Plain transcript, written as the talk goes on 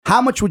How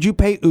much would you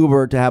pay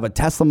Uber to have a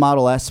Tesla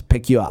Model S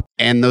pick you up?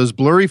 And those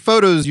blurry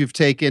photos you've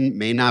taken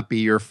may not be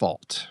your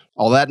fault.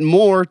 All that and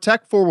more,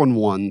 Tech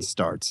 411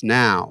 starts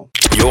now.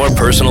 Your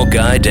personal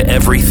guide to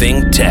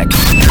everything tech.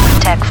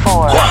 Tech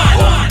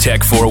 411.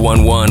 Tech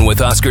 411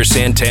 with Oscar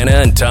Santana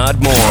and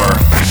Todd Moore.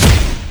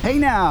 Hey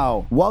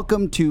now,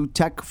 welcome to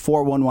Tech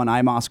 411.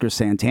 I'm Oscar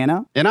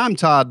Santana. And I'm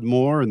Todd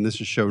Moore, and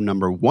this is show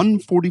number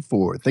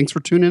 144. Thanks for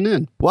tuning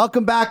in.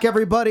 Welcome back,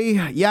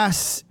 everybody.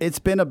 Yes, it's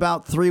been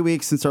about 3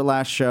 weeks since our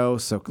last show,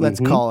 so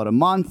let's call it a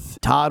month.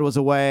 Todd was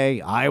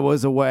away. I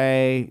was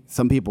away.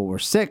 Some people were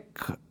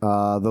sick.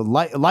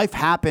 Life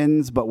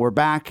happens, but we're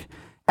back.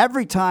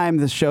 Every time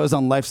this show's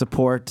on life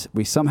support,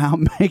 we somehow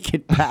make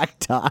it back,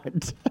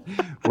 Todd.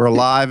 We're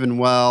alive and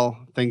well.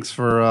 Thanks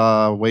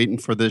for waiting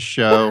for this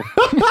show.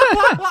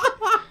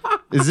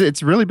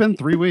 It's really been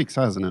 3 weeks,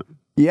 hasn't it?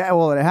 Yeah,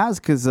 well, it has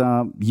because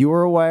you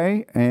were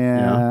away,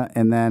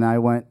 and then I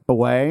went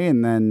away,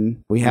 and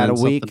then we had a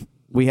week.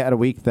 We had a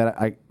week that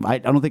I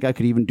don't think I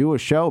could even do a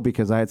show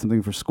because I had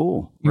something for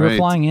school. You were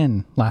flying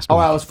in last week. Oh,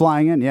 I was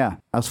flying in. Yeah,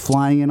 I was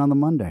flying in on the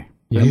Monday.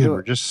 Yeah,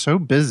 we're just so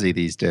busy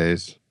these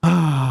days.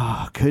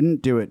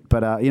 Couldn't do it.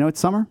 But, it's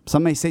summer.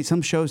 Some may say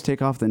some shows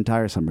take off the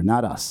entire summer.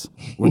 Not us.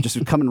 We're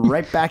just coming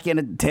right back in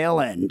at the tail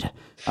end.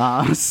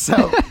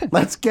 So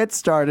let's get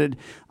started.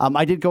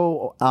 I did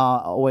go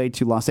away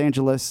to Los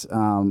Angeles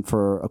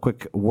for a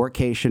quick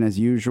workation as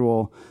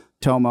usual.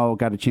 Tomo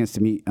got a chance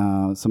to meet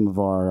some of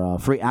our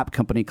free app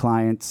company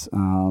clients.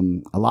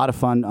 A lot of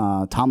fun.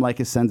 Tom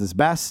Likas sends his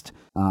best.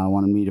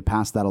 Wanted me to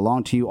pass that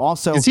along to you.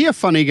 Also, is he a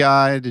funny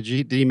guy? Did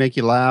he make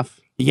you laugh?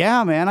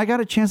 Yeah, man. I got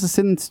a chance to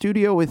sit in the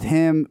studio with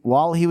him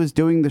while he was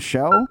doing the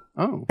show.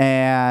 Oh.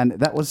 And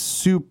that was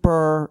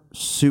super,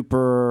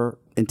 super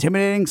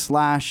intimidating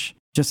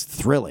 / just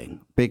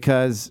thrilling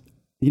because,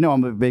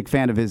 I'm a big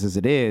fan of his as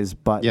it is,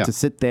 but to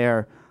sit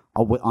there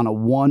on a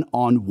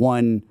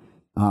one-on-one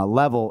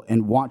level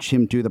and watch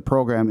him do the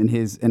program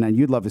and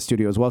you'd love his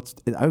studio as well.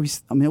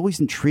 I'm always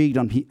intrigued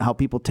on how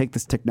people take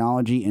this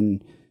technology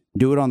and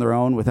do it on their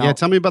own without. Yeah,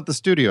 tell me about the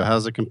studio.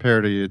 How's it compare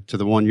to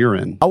the one you're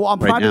in? Oh,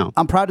 well,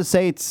 I'm proud to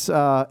say it's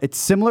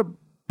similar.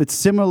 It's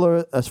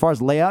similar as far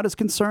as layout is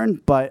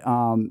concerned, but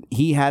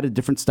he had a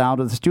different style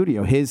to the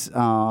studio. His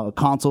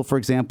console, for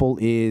example,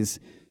 is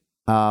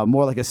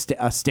more like a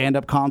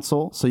stand-up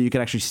console, so you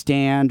could actually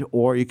stand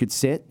or you could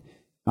sit,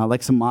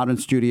 like some modern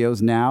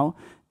studios now.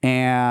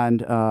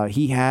 And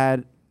he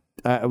had,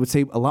 I would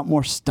say, a lot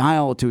more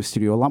style to his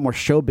studio, a lot more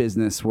show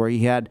business, where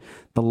he had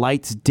the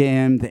lights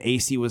dimmed, the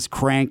AC was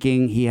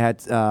cranking. He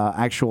had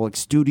actual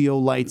studio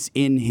lights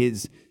in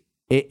the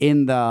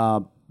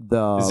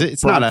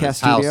it's not at his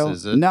studio. House,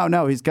 is it?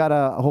 No, he's got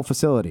a whole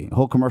facility, a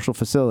whole commercial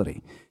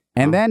facility,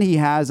 and then he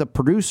has a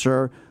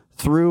producer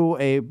through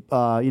a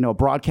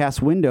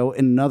broadcast window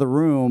in another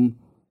room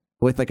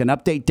with like an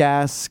update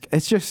desk.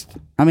 It's just,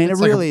 it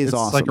really is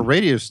awesome. It's like a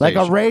radio station.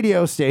 Like a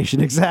radio station,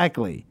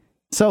 exactly.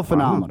 So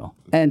phenomenal. Wow.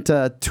 And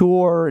to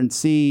tour and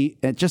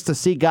just to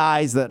see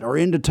guys that are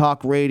into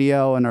talk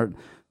radio and are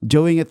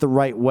doing it the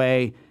right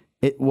way,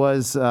 it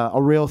was a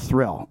real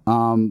thrill.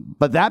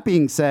 But that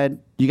being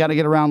said, you got to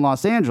get around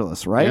Los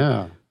Angeles, right?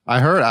 Yeah. I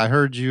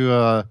heard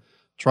you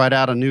tried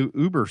out a new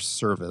Uber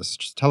service.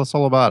 Just tell us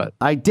all about it.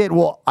 I did.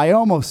 Well, I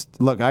almost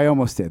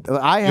did.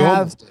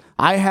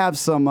 I have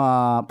some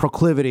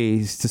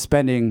proclivities to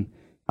spending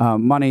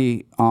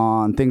money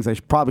on things I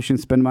probably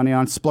shouldn't spend money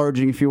on,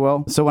 splurging, if you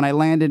will. So when I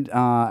landed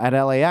at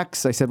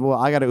LAX, I said, well,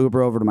 I got to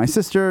Uber over to my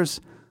sister's.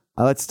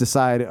 Let's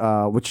decide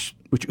which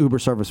Uber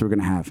service we're going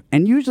to have.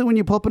 And usually when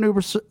you pull up an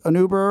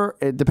Uber,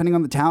 depending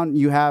on the town,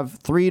 you have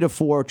 3 to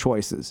 4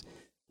 choices.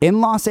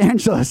 In Los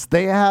Angeles,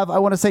 they have, I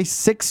want to say,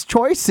 6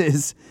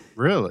 choices.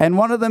 Really? And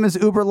one of them is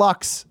Uber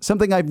Lux,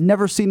 something I've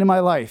never seen in my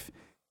life.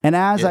 And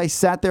as I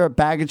sat there at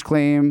baggage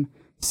claim,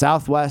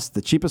 Southwest,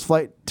 the cheapest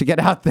flight to get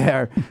out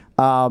there,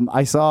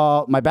 I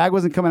saw my bag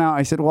wasn't coming out.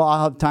 I said, well,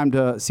 I'll have time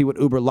to see what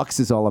Uber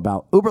Lux is all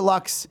about. Uber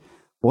Lux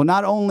will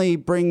not only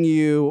bring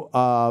you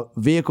a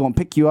vehicle and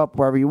pick you up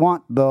wherever you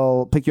want,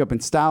 they'll pick you up in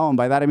style. And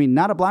by that, I mean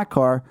not a black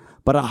car,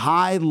 but a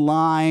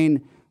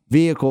high-line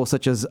vehicle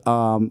such as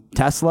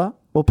Tesla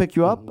will pick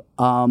you up,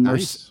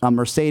 Nice.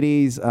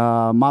 Mercedes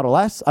Model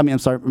S,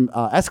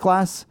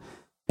 S-Class,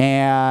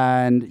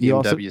 and you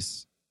also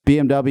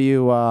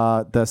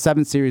BMW, the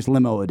 7 Series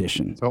Limo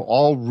Edition. So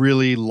all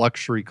really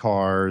luxury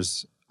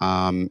cars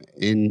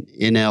in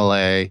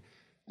LA.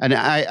 And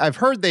I've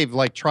heard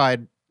they've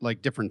tried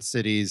different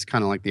cities,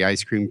 kind of like the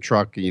ice cream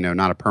truck,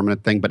 not a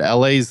permanent thing, but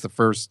LA is the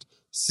first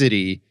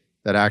city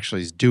that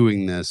actually is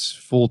doing this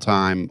full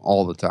time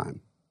all the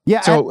time.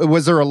 Yeah. So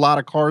was there a lot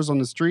of cars on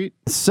the street?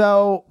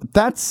 So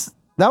that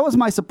was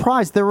my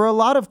surprise. There were a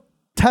lot of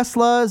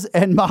Teslas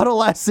and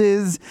Model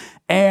S's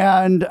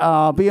and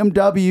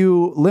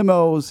BMW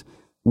limos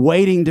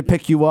waiting to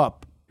pick you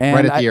up. And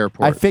right at the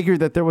airport. I figured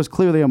that there was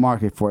clearly a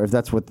market for it, if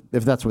that's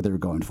what they were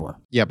going for.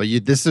 Yeah, but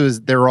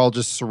they're all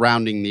just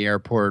surrounding the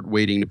airport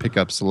waiting to pick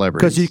up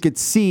celebrities. Because you could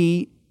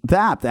see the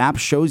app. The app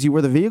shows you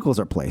where the vehicles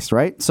are placed,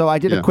 right? So I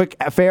did a quick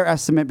fair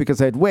estimate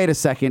because I had, wait a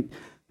second,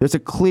 there's a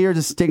clear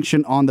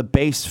distinction on the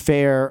base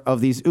fare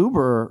of these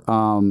Uber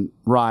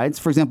rides.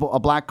 For example, a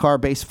black car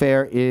base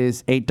fare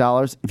is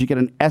 $8. If you get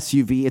an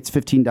SUV, it's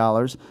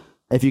 $15.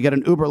 If you get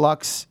an Uber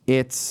Lux,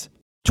 it's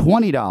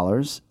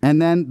 $20.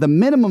 And then the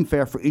minimum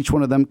fare for each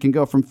one of them can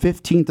go from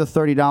 $15 to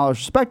 $30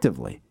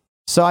 respectively.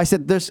 So I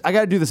said, I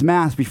got to do this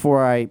math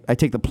before I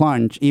take the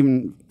plunge,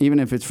 even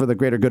if it's for the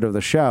greater good of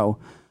the show.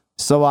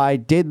 So I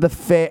did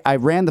I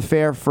ran the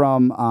fare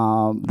from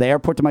the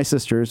airport to my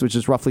sister's, which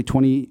is roughly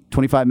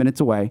 25 minutes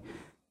away.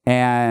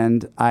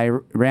 And I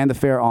ran the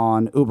fare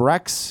on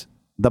UberX,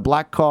 the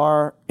black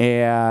car,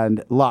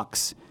 and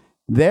Lux.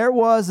 There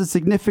was a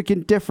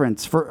significant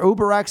difference. For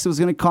UberX, it was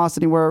going to cost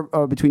anywhere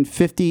between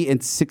 $50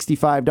 and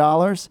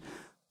 $65.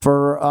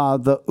 For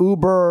the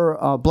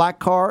Uber black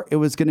car, it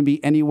was going to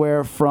be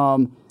anywhere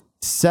from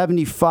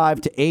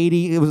 $75 to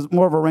 $80. It was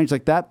more of a range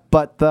like that.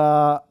 But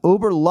the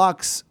Uber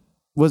Lux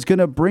was going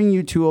to bring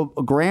you to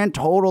a grand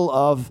total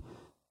of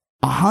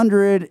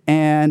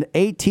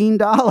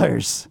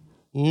 $118.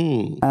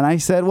 And I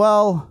said,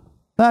 well,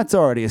 that's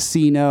already a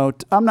C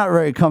note. I'm not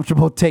very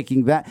comfortable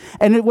taking that.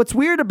 And what's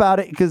weird about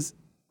it, because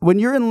when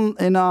you're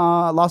in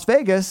Las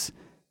Vegas,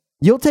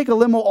 you'll take a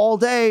limo all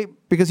day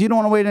because you don't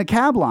want to wait in a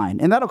cab line.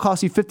 And that'll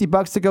cost you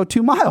 $50 to go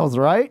 2 miles,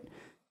 right?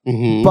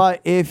 Mm-hmm. But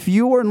if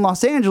you were in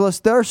Los Angeles,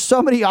 there are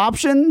so many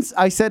options.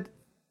 I said,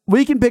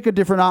 we can pick a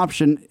different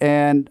option.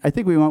 And I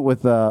think we went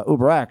with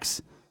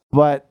UberX.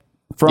 But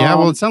from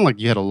it sounded like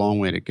you had a long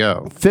way to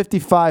go.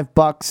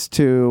 $55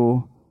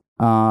 to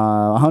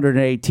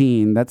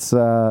 118. That's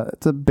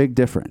it's a big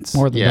difference.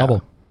 More than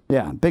double.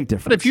 Yeah, big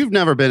difference. But if you've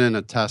never been in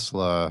a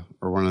Tesla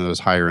or one of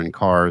those higher end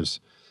cars,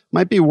 it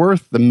might be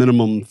worth the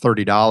minimum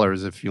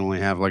 $30 if you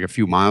only have like a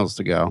few miles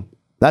to go.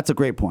 That's a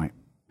great point.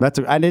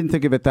 I didn't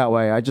think of it that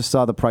way. I just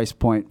saw the price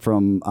point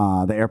from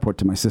the airport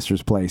to my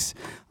sister's place.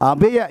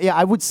 But yeah,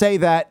 I would say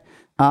that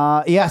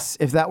yes,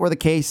 if that were the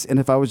case, and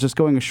if I was just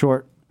going a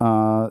short,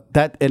 and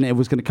it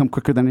was going to come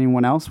quicker than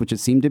anyone else, which it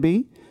seemed to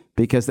be,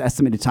 because the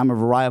estimated time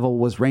of arrival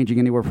was ranging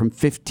anywhere from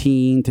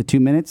 15 to 2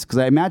 minutes. Because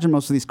I imagine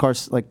most of these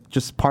cars like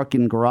just park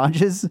in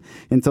garages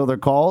until they're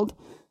called.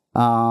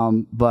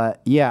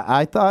 But yeah,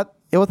 I thought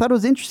it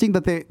was interesting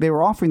that they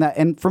were offering that.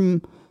 And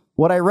from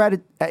what I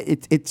read,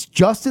 it's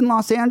just in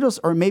Los Angeles,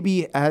 or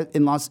maybe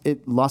in Los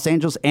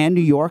Angeles and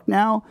New York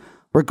now.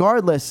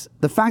 Regardless,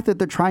 the fact that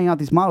they're trying out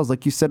these models,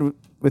 like you said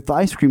with the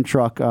ice cream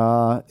truck,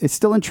 it's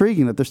still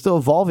intriguing that they're still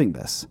evolving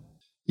this.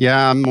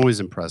 Yeah, I'm always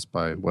impressed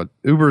by what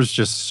Uber's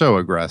just so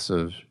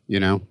aggressive. You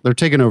know, they're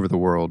taking over the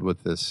world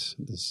with this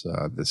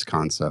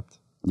concept.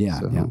 Yeah,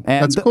 so, yeah. And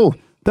that's cool.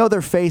 Though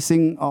they're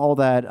facing all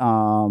that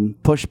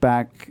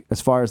pushback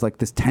as far as like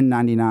this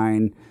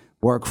 1099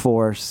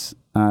 workforce,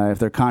 if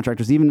they're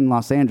contractors, even in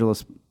Los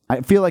Angeles, I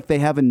feel like they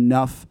have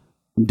enough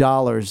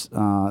dollars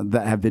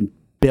that have been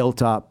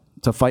built up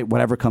to fight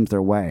whatever comes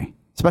their way,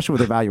 especially with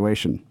their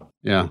valuation.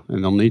 Yeah,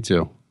 and they'll need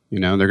to. You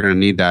know, they're going to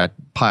need that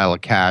pile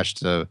of cash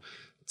to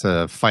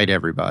fight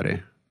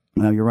everybody.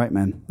 No, you're right,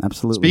 man.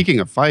 Absolutely. Speaking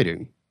of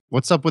fighting,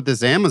 what's up with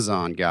this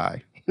Amazon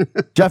guy?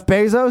 Jeff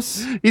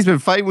Bezos? He's been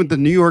fighting with the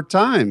New York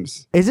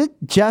Times. Is it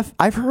Jeff?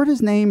 I've heard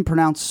his name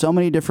pronounced so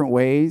many different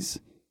ways.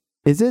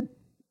 Is it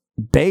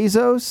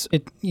Bezos?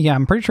 Yeah,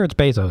 I'm pretty sure it's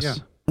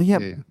Bezos. Yeah.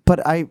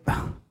 But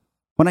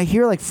when I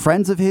hear like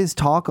friends of his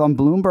talk on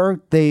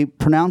Bloomberg, they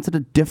pronounce it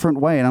a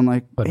different way. And I'm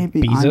like,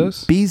 maybe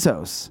Bezos?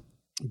 Bezos.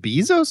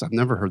 Bezos? I've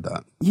never heard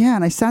that. Yeah,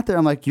 and I sat there,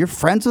 I'm like, you're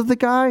friends with the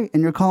guy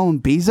and you're calling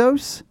him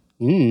Bezos?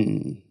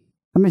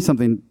 That may be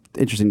something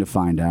interesting to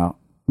find out.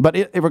 But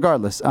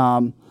regardless,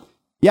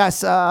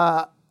 yes,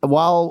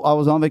 while I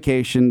was on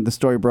vacation, the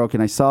story broke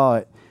and I saw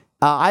it.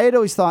 I had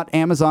always thought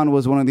Amazon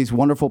was one of these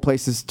wonderful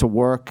places to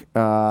work,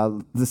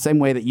 the same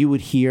way that you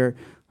would hear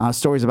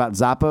stories about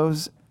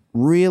Zappos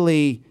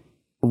really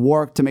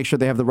work to make sure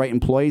they have the right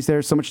employees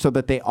there, so much so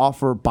that they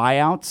offer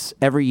buyouts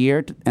every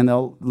year, and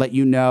they'll let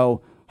you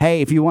know,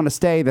 hey, if you want to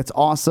stay, that's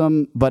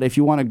awesome. But if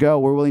you want to go,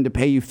 we're willing to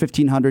pay you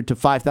 $1,500 to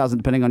 $5,000,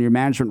 depending on your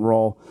management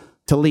role,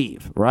 to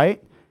leave,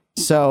 right?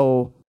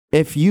 So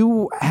if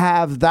you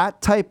have that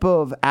type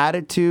of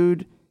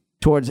attitude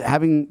towards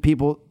having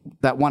people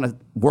that want to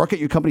work at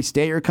your company,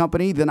 stay at your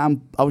company, then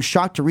I was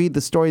shocked to read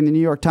the story in the New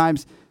York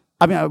Times.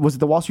 I mean, was it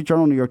the Wall Street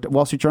Journal?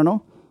 Wall Street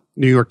Journal?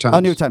 New York Times. Oh,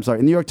 New York Times,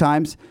 sorry. New York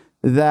Times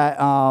that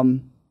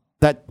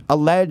that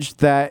alleged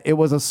that it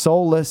was a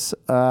soulless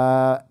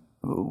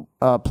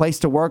place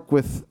to work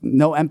with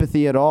no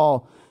empathy at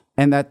all,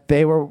 and that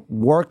they were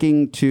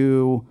working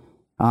to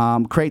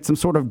create some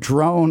sort of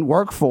drone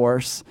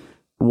workforce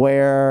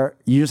where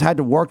you just had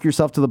to work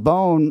yourself to the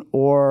bone,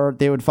 or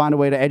they would find a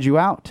way to edge you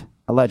out,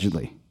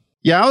 allegedly.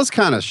 Yeah, I was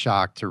kind of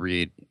shocked to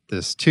read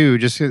this too.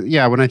 Just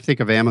when I think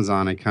of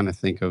Amazon, I kind of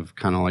think of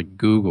kind of like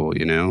Google,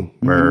 you know,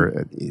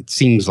 where it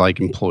seems like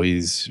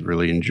employees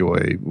really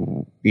enjoy,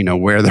 you know,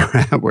 where they're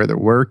at, where they're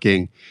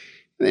working.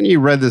 And then you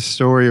read this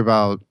story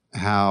about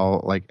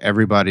how like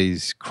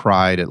everybody's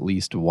cried at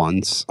least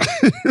once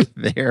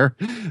there,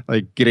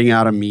 like getting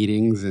out of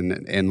meetings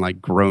and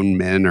like grown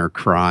men are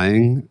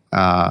crying.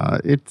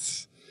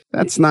 It's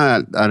That's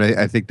not,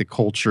 I think, the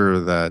culture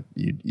that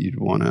you'd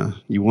want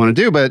to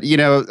do. But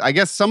I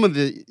guess some of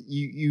the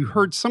you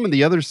heard some of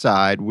the other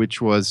side,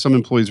 which was some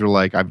employees were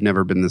like, "I've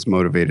never been this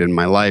motivated in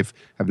my life.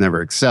 I've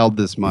never excelled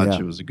this much.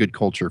 Yeah. It was a good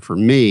culture for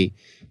me."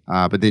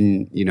 But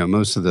then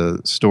most of the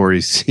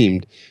stories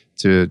seemed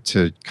to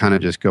kind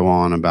of just go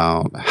on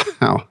about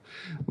how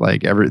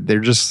they're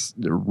just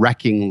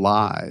wrecking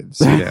lives.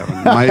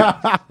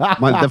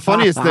 The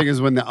funniest thing is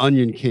when the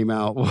Onion came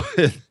out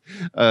with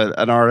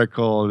an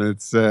article and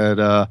it said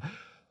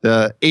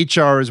the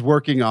HR is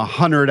working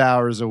 100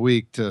 hours a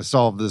week to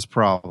solve this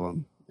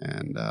problem.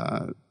 And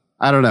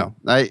I don't know.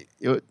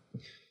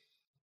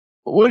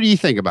 What do you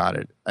think about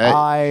it?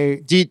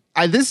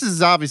 This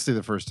is obviously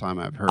the first time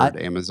I've heard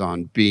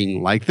Amazon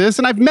being like this,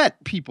 and I've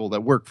met people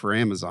that work for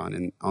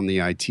Amazon on the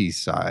IT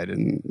side,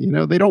 and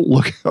they don't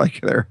look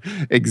like they're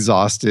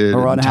exhausted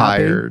or and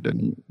unhappy. tired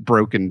and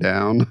broken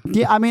down.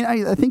 Yeah, I mean,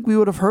 I think we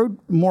would have heard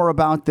more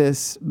about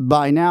this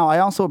by now. I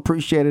also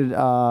appreciated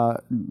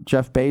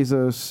Jeff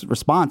Bezos'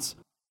 response,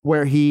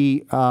 where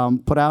he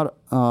put out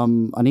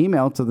an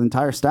email to the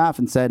entire staff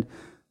and said,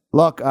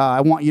 "Look,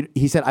 I want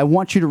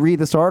you to read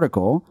this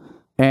article.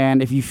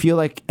 And if you feel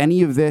like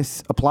any of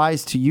this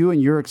applies to you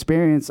and your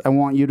experience, I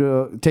want you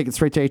to take it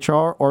straight to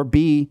HR or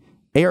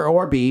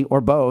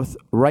both,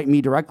 write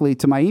me directly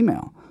to my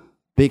email,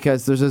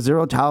 because there's a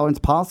zero tolerance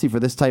policy for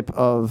this type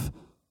of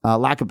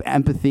lack of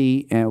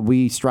empathy. And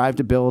we strive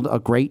to build a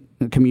great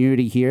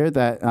community here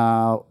that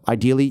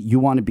ideally you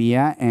want to be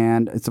at.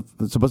 And it's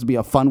supposed to be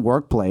a fun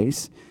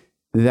workplace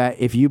that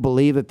if you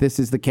believe that this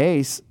is the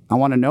case, I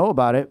want to know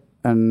about it.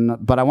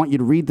 But I want you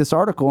to read this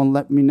article and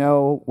let me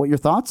know what your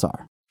thoughts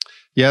are."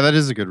 Yeah, that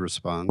is a good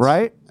response.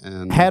 Right?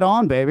 And head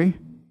on, baby.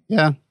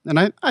 Yeah.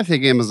 And I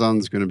think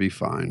Amazon's going to be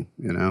fine,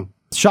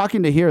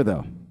 Shocking to hear,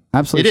 though.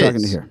 Absolutely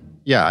shocking to hear.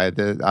 Yeah,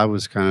 I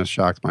was kind of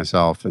shocked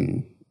myself.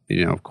 And,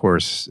 of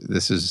course,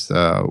 this is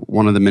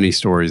one of the many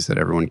stories that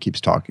everyone keeps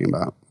talking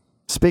about.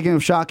 Speaking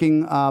of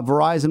shocking,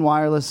 Verizon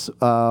Wireless,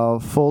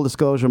 full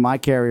disclosure, my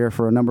carrier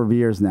for a number of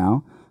years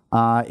now,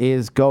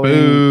 is going...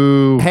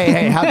 Boo.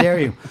 Hey, how dare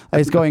you?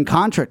 Is going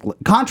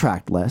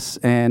contractless.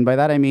 And by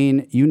that I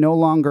mean you no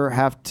longer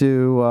have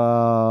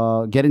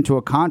to get into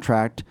a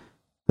contract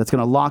that's going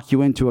to lock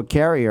you into a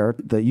carrier.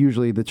 That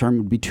usually the term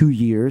would be 2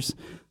 years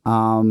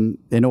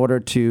in order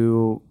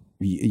to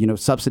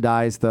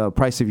subsidize the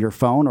price of your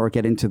phone or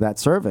get into that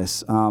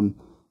service.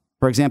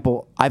 For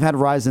example, I've had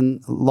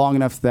Verizon long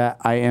enough that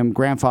I am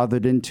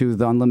grandfathered into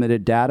the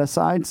unlimited data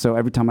side. So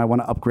every time I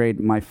want to upgrade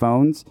my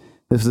phones,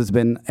 this has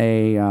been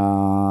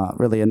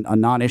really a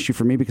non-issue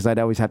for me, because I'd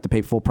always have to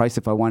pay full price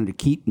if I wanted to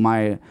keep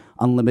my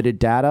unlimited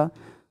data.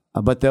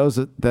 But those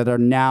that are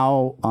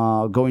now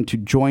going to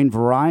join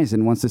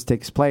Verizon once this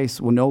takes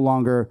place will no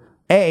longer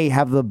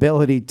have the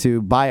ability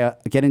to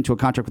get into a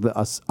contract with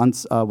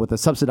a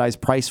subsidized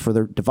price for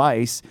their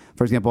device.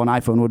 For example, an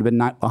iPhone would have been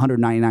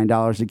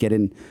 $199 to get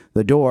in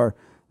the door.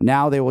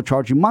 Now they will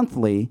charge you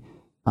monthly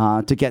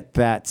to get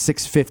that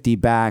 $650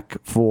 back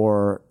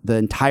for the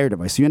entire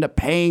device. So you end up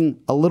paying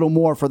a little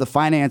more for the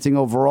financing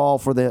overall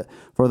for the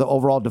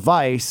overall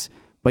device,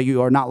 but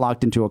you are not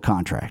locked into a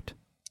contract.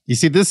 You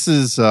see, this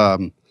is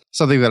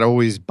something that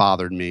always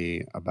bothered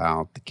me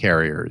about the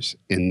carriers,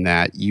 in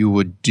that you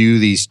would do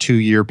these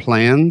 2-year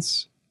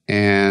plans,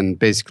 and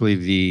basically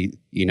the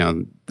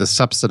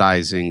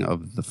subsidizing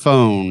of the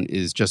phone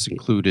is just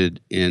included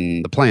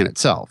in the plan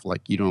itself.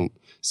 Like, you don't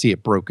see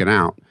it broken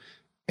out.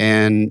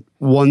 And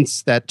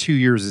once that 2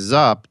 years is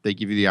up, they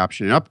give you the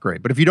option to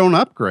upgrade. But if you don't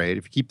upgrade,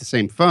 if you keep the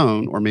same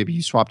phone, or maybe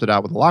you swapped it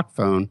out with a locked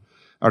phone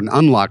or an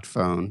unlocked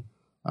phone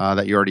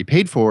that you already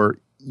paid for,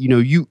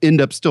 you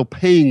end up still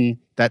paying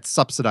that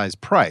subsidized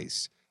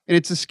price. And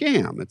it's a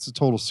scam. It's a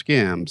total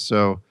scam.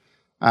 So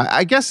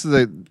I guess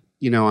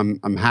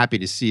I'm happy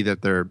to see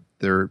that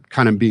they're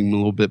kind of being a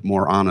little bit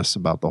more honest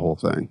about the whole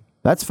thing.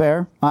 That's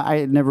fair.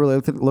 I never really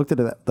looked at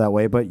it that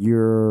way, but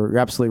you're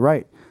absolutely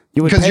right.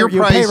 You would pay, your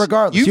price, pay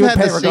regardless. You've you would had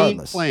pay the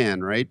regardless. same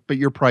plan, right? But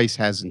your price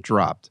hasn't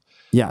dropped.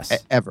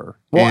 Yes. Ever.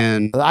 Well,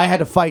 and I had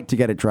to fight to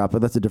get it dropped,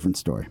 but that's a different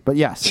story. But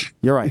yes,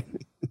 you're right.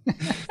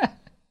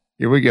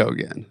 Here we go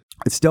again.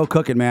 It's still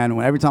cooking,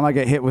 man. Every time I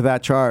get hit with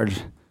that charge,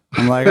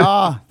 I'm like,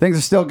 things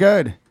are still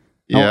good.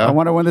 Yeah. I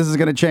wonder when this is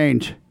going to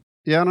change.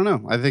 Yeah, I don't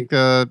know. I think,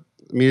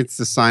 it's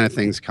the sign of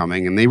things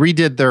coming. And they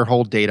redid their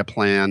whole data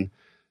plan.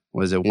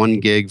 Was it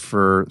 1 gig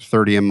for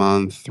 $30 a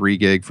month, 3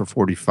 gig for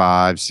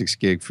 $45, 6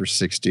 gig for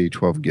 $60,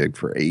 12 gig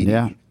for $80?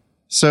 Yeah.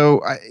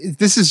 So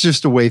this is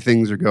just the way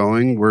things are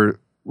going. We're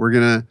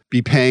going to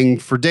be paying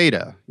for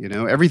data.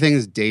 Everything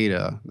is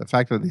data. The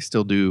fact that they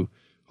still do,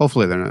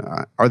 hopefully they're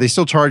not. Are they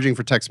still charging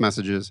for text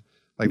messages?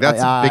 Like, that's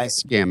the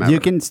biggest scam ever.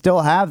 You can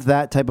still have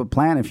that type of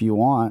plan if you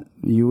want.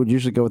 You would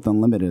usually go with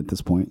unlimited at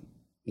this point.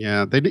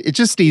 Yeah, it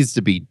just needs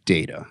to be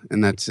data,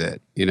 and that's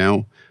it.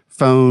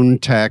 Phone,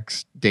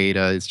 text,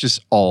 data. It's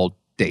just all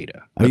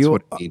data. That's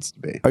what it needs to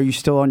be. Are you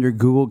still on your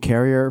Google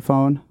Carrier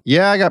phone?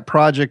 Yeah, I got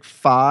Project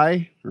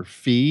Fi or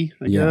Fi,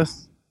 I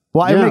guess.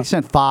 Well, it makes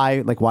sense.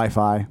 Fi, like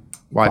Wi-Fi.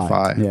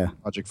 Wi-Fi. Yeah.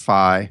 Project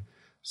Fi.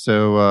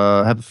 So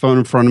I have the phone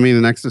in front of me,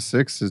 the Nexus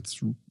 6.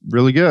 It's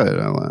really good.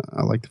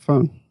 I like the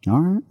phone. All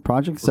right,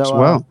 project. Works So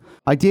well.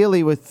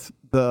 ideally, with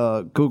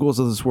the Googles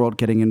of this world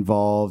getting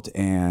involved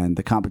and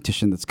the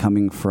competition that's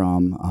coming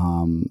from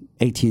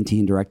AT&T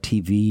and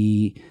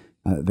DirecTV,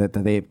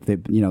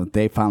 that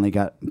they finally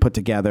got put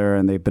together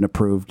and they've been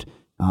approved,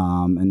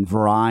 and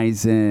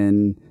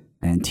Verizon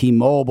and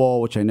T-Mobile,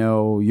 which I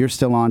know you're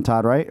still on,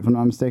 Todd, right? If I'm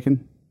not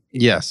mistaken.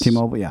 Yes.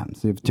 T-Mobile, yeah.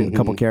 So you have a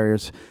couple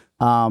carriers.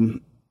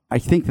 I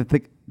think that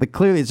the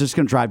clearly it's just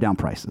going to drive down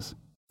prices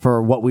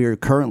for what we are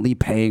currently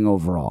paying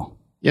overall.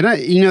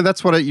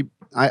 That's what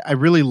I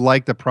really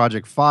like the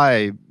Project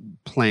Fi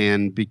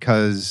plan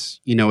because,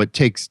 it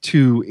takes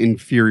two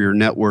inferior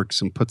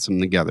networks and puts them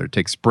together. It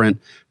takes Sprint,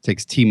 it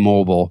takes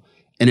T-Mobile,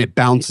 and it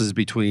bounces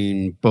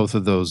between both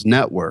of those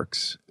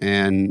networks.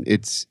 And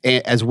it's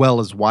as well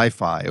as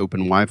Wi-Fi,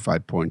 open Wi-Fi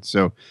points.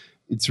 So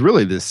it's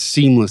really this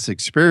seamless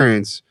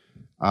experience.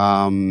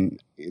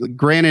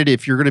 Granted,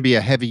 if you're going to be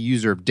a heavy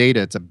user of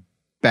data, it's a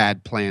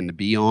bad plan to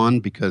be on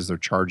because they're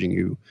charging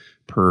you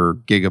per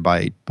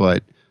gigabyte.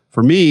 But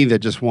for me, that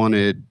just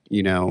wanted,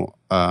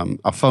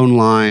 a phone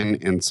line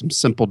and some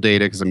simple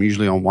data because I'm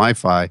usually on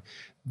Wi-Fi,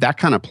 that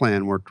kind of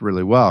plan worked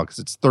really well because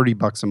it's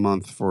 $30 a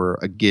month for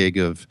a gig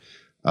of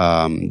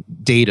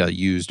data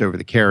used over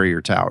the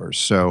carrier towers.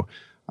 So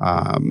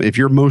if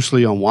you're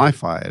mostly on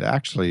Wi-Fi, it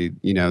actually,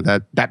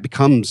 that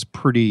becomes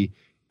pretty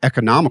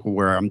economical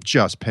where I'm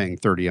just paying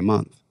 $30 a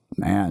month.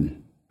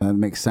 Man, that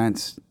makes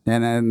sense.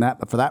 And then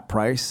that for that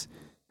price,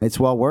 it's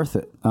well worth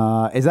it.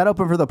 Is that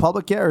open for the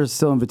public yet, or is it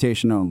still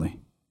invitation only?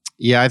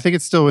 Yeah, I think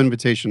it's still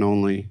invitation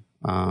only.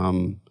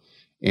 And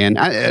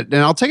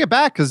I'll take it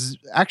back because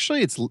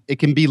actually it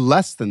can be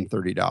less than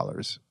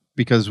 $30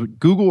 because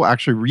Google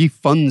actually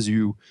refunds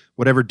you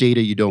whatever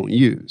data you don't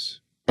use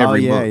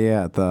every month.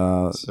 Yeah,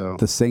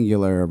 the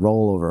singular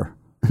rollover.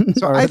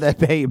 So or they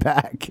pay you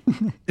back.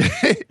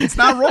 It's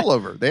not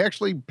rollover. They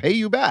actually pay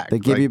you back. They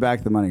give you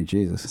back the money.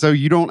 Jesus. So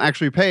you don't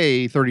actually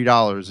pay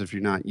 $30 if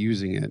you're not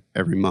using it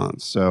every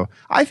month. So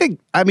I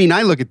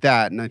look at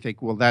that and I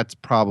think, well, that's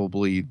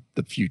probably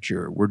the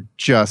future. We're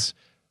just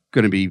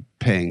going to be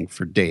paying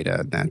for data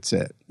and that's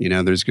it.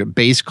 There's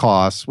base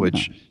costs,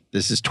 which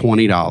this is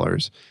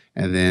 $20,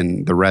 and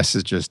then the rest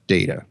is just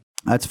data.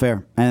 That's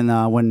fair.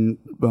 And when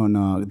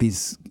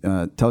these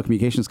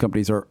telecommunications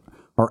companies are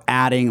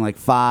adding like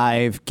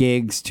 5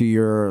 gigs to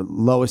your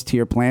lowest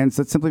tier plans,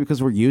 that's simply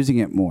because we're using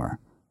it more.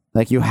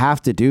 Like, you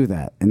have to do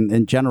that. And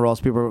in general,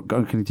 else people are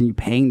going to continue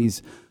paying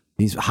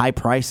these high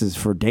prices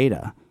for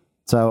data.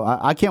 So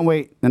I can't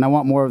wait, and I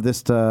want more of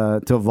this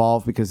to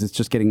evolve because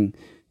it's getting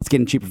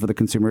cheaper for the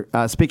consumer.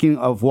 Speaking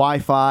of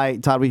Wi-Fi,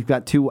 Todd, we've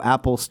got 2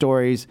 Apple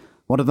stories.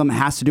 One of them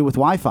has to do with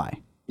Wi-Fi.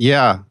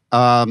 Yeah,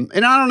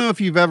 and I don't know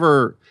if you've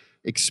ever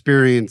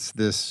experience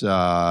this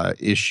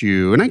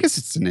issue, and I guess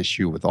it's an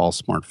issue with all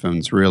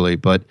smartphones, really.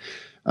 But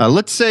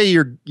let's say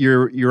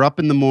you're up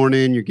in the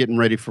morning, you're getting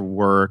ready for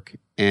work,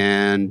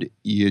 and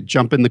you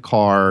jump in the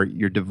car.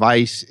 Your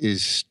device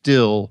is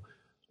still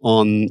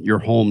on your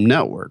home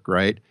network,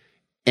 right?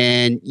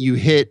 And you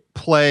hit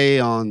play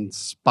on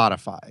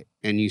Spotify,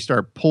 and you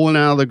start pulling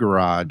out of the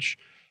garage.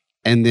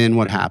 And then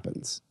what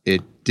happens?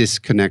 It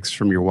disconnects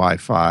from your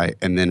Wi-Fi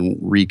and then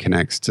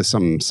reconnects to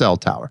some cell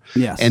tower.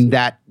 Yes. And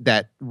that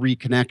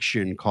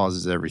reconnection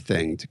causes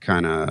everything to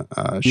kind of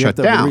you shut have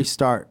to down.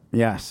 Restart.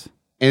 Yes.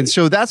 And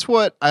so that's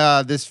what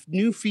this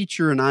new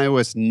feature in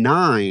iOS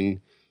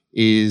 9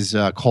 is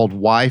called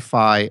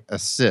Wi-Fi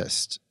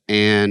Assist.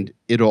 And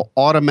it'll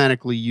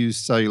automatically use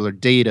cellular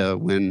data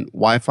when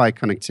Wi-Fi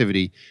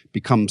connectivity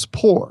becomes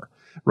poor.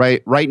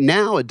 Right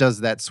now, it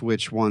does that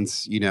switch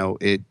once,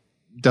 it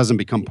doesn't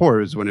become poor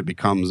is when it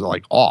becomes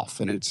like off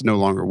and it's no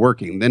longer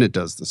working. Then it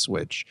does the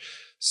switch.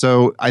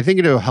 So I think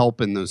it'll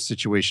help in those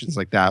situations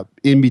like that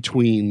in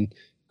between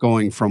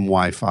going from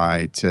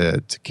Wi-Fi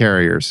to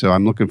carrier. So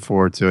I'm looking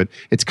forward to it.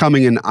 It's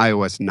coming in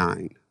iOS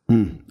 9.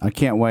 I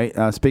can't wait.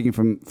 Speaking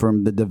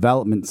from the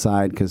development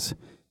side, because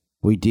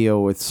we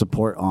deal with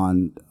support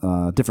on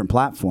different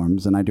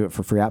platforms, and I do it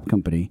for Free App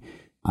Company.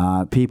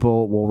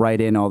 People will write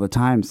in all the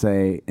time,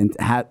 say, and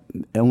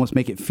almost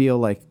make it feel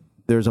like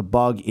there's a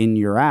bug in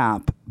your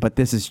app, but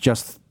this is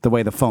just the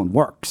way the phone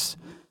works.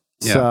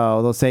 Yeah.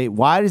 So they'll say,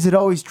 why does it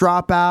always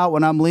drop out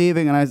when I'm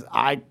leaving? And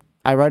I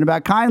write it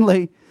back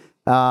kindly.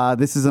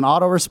 This is an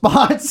auto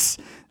response.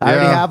 I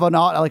have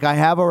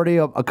already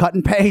a cut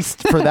and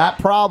paste for that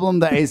problem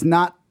that is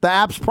not the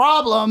app's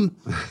problem.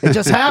 It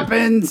just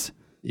happens.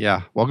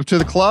 Yeah. Welcome to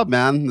the club,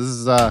 man. This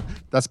is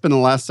that's been the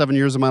last 7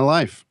 years of my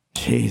life.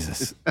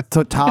 Jesus.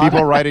 So Todd,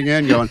 people writing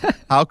in going,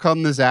 how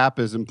come this app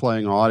isn't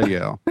playing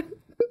audio?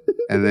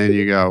 And then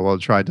you go, well,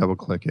 try double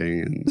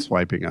clicking and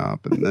swiping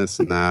up and this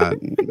and that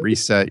and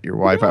reset your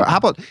Wi-Fi. How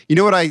about,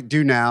 what I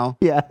do now?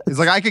 Yeah. It's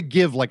like I could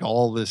give like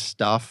all this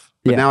stuff,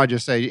 but now I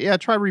just say,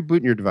 try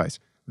rebooting your device.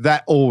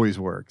 That always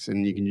works.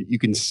 And you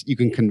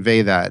can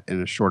convey that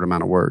in a short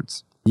amount of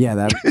words.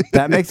 Yeah,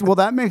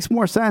 that makes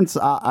more sense.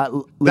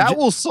 That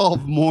will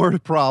solve more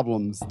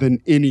problems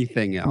than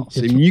anything else.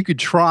 I mean, you could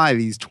try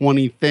these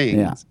 20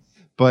 things,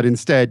 but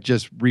instead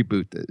just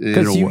reboot it. And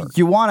it'll work.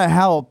 You want to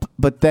help,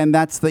 but then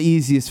that's the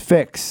easiest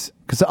fix.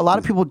 Because a lot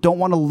of people don't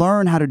want to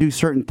learn how to do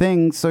certain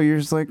things, so you're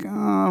just like,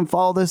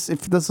 follow this.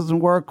 If this doesn't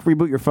work,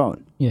 reboot your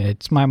phone. Yeah,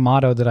 it's my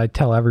motto that I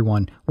tell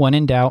everyone. When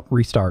in doubt,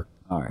 restart.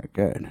 All right,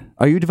 good.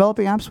 Are you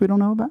developing apps we don't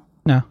know about?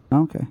 No.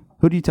 Okay.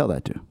 Who do you tell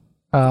that to?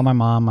 My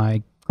mom,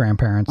 my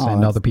grandparents,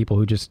 and other people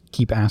who just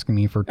keep asking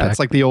me for tech. That's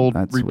like the old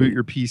That's reboot sweet.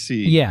 your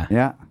PC. Yeah.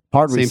 Yeah.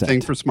 Hard Same reset.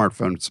 thing for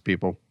smartphones,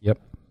 people. Yep.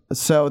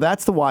 So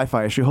that's the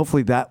Wi-Fi issue.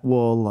 Hopefully that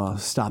will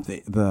stop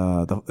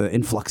the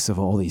influx of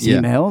all these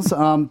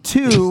emails.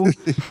 Two,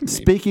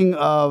 speaking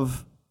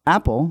of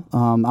Apple,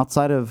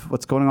 outside of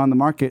what's going on in the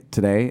market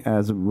today,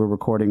 as we're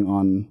recording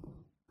on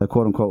the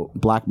quote-unquote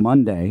Black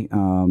Monday,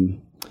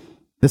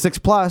 the 6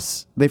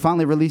 Plus, they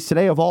finally released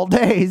today, of all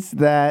days,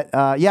 that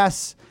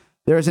yes,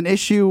 there is an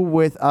issue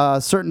with a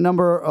certain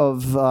number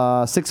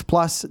of 6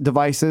 Plus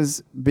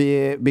devices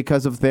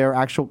because of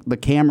the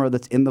camera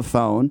that's in the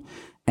phone,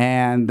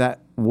 and that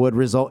would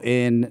result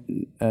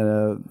in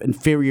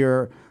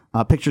inferior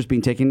pictures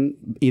being taken.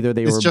 Either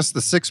they It's were just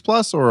the 6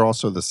 Plus or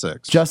also the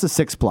 6? just a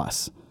 6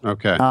 Plus.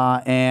 Okay.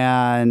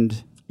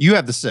 And You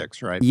have the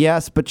 6, right?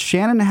 yes, but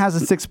Shannon has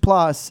a 6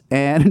 Plus,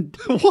 and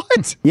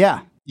What?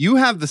 yeah. You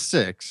have the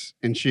 6,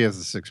 and she has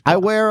the 6 Plus. I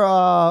wear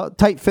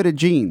tight-fitted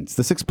jeans.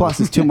 The 6 Plus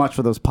is too much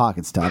for those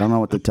pockets, Todd. I don't know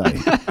what to tell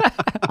you.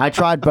 I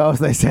tried both.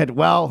 They said,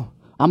 well,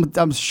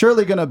 I'm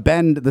surely going to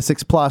bend the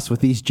 6 Plus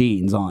with these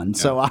jeans on,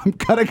 so I'm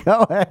going to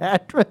go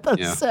ahead with the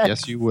 6.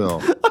 Yes, you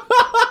will.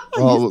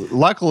 Well,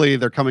 luckily,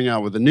 they're coming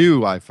out with a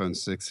new iPhone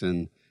 6,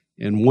 and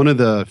one of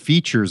the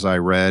features I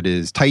read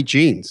is tight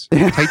jeans.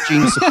 Tight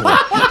jeans support.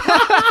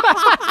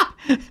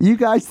 You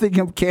guys think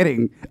I'm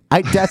kidding.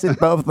 I tested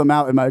both of them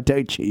out in my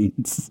tight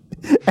jeans.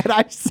 And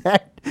I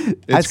said...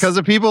 It's because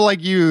of people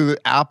like you,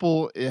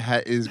 Apple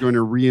is going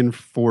to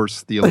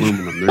reinforce the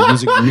aluminum. They're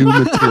using new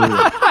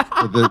material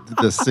for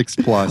the 6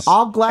 Plus.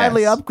 I'll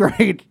gladly S.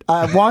 upgrade.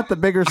 I want the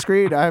bigger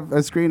screen. I have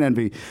a screen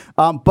envy.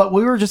 But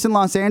we were just in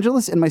Los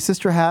Angeles, and my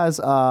sister has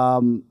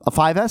a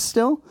 5S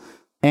still.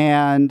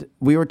 And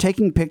we were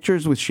taking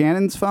pictures with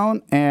Shannon's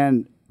phone,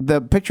 and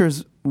the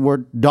pictures were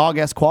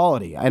dog-ass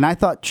quality. And I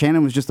thought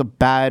Shannon was just a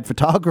bad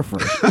photographer.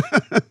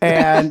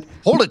 And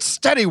Hold it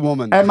steady,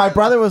 woman. my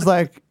brother was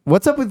like,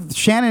 what's up with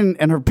Shannon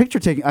and her picture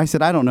taking? I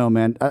said, I don't know,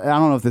 man. I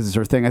don't know if this is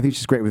her thing. I think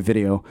she's great with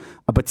video,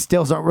 but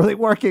stills aren't really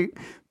working.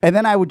 And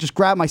then I would just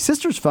grab my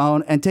sister's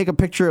phone and take a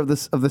picture of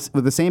this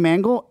with the same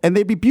angle, and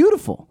they'd be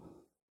beautiful.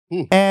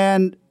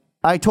 And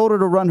I told her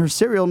to run her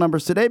serial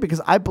numbers today because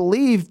I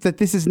believe that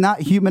this is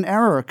not human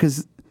error,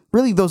 because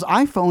really those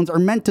iPhones are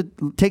meant to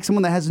take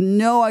someone that has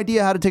no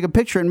idea how to take a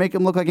picture and make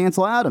him look like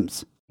Ansel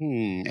Adams.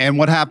 And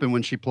what happened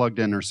when she plugged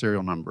in her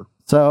serial number?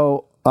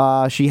 So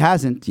she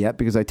hasn't yet,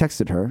 because I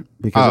texted her,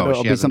 because it'll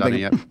she be hasn't done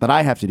something it yet. that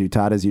I have to do,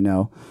 Todd, as you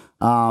know.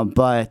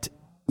 But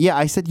yeah,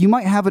 I said, you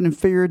might have an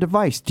inferior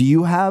device. Do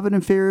you have an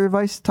inferior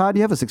device, Todd?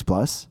 You have a 6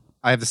 Plus.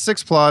 I have the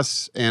 6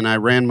 Plus, and I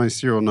ran my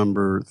serial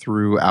number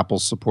through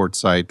Apple's support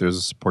site. There's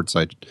a support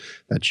site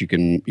that you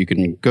can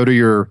go to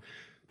your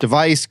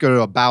device, go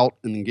to About,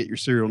 and then get your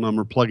serial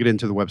number, plug it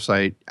into the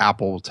website.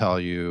 Apple will tell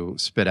you,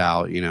 spit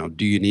out,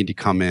 do you need to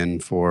come in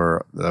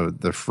for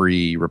the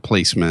free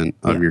replacement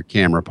of your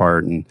camera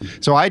part? And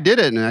so I did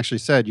it, and it actually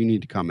said you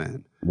need to come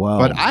in. Wow.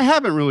 But I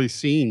haven't really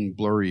seen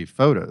blurry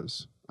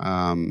photos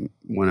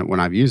when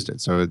I've used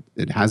it. So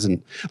it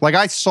hasn't, like,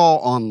 I saw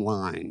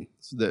online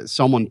that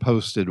someone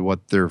posted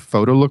what their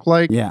photo looked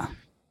like. Yeah.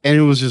 And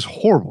it was just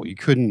horrible. You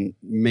couldn't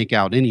make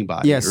out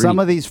anybody. Yeah, some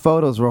of these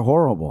photos were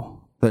horrible.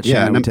 That Yeah,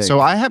 Shannon would take. so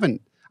I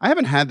haven't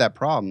had that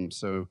problem.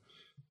 So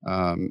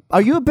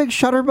Are you a big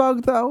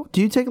shutterbug, though?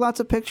 Do you take lots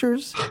of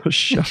pictures?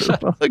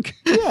 shutterbug.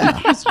 Yeah.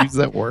 You just use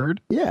that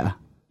word. Yeah.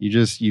 You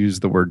just use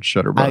the word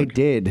shutterbug. I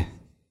did.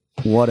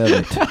 What of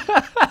it?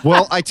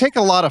 Well, I take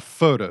a lot of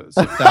photos.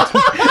 If that's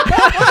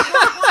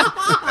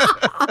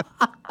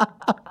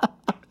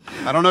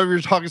I don't know if you're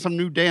talking some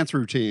new dance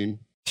routine.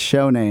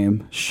 Show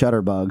name,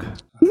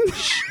 Shutterbug.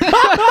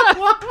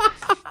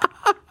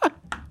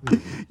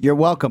 You're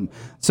welcome.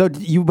 So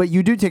but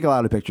you do take a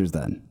lot of pictures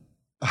then.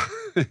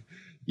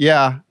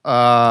 Yeah.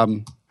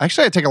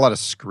 Actually, I take a lot of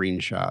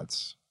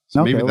screenshots.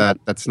 So Okay, maybe well,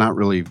 that's not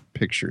really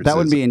pictures. That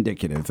would It's- be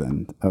indicative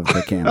then of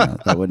the camera.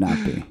 That would not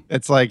be.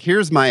 It's like,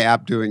 here's my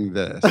app doing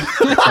this.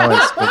 That's how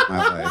I spent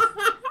my life.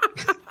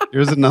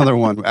 Here's another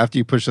one. After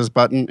you push this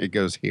button, it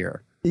goes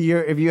here.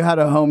 If you had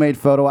a homemade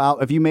photo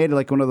album, if you made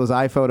like one of those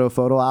iPhoto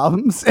photo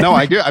albums. No,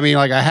 I do. I mean,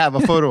 like, I have a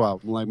photo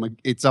album. Like,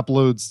 it's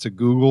uploads to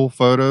Google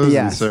Photos.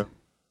 Yes. And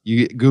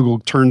so Google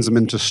turns them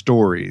into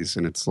stories,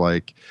 and it's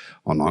like,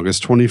 on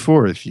August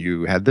 24th,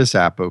 you had this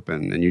app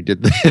open, and you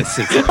did this.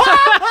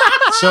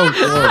 It's so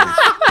boring.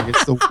 Like,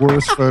 it's the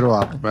worst photo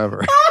album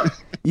ever.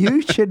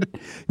 You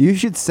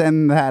should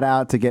send that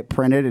out to get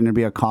printed, and it'd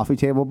be a coffee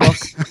table book.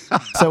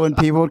 So when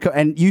people would come,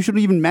 and you should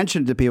even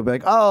mention it to people, be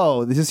like,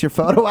 "Oh, this is your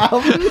photo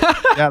album."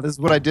 Yeah, this is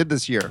what I did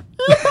this year.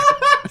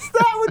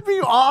 That would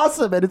be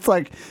awesome. And it's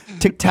like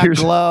Tic Tac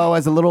Glow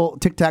as a little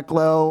Tic Tac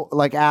Glow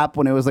like app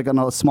when it was like on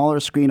a smaller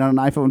screen on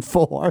an iPhone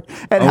 4,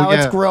 and how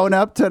it's grown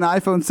up to an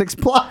iPhone 6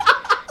 Plus.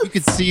 You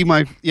could see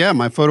my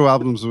photo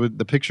albums with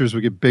the pictures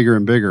would get bigger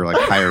and bigger, like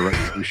higher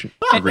resolution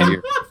every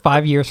year.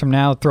 5 years from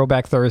now,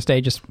 Throwback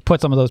Thursday, just put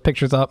some of those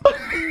pictures up.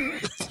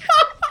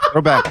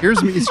 Throwback.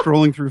 Here's me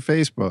scrolling through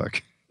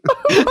Facebook.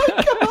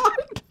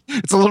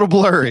 It's a little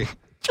blurry.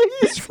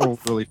 Scroll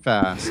really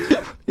fast.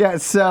 Yeah,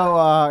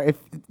 so if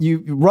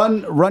you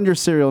run your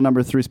serial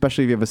number through,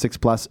 especially if you have a 6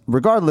 Plus,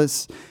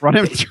 regardless, Run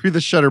it through the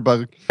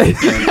Shutterbug.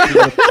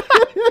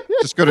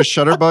 Just go to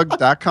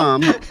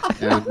shutterbug.com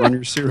and run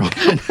your serial.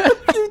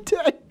 you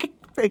take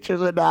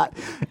pictures or not.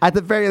 At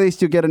the very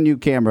least, you get a new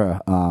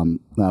camera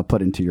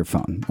put into your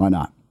phone. Why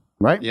not?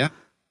 Right? Yeah.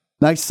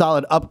 Nice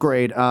solid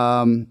upgrade.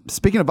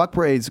 Speaking of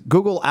upgrades,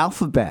 Google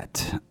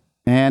Alphabet.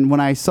 And when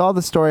I saw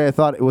the story, I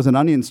thought it was an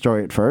Onion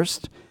story at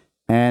first.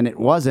 And it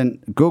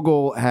wasn't.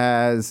 Google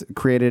has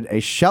created a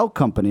shell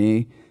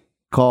company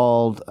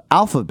called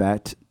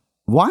Alphabet.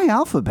 Why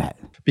Alphabet?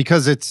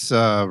 Because it's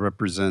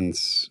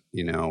represents,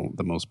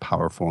 the most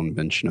powerful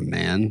invention of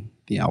man,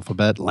 the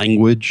alphabet,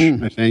 language,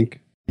 I think.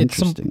 It's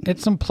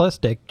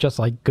simplistic, just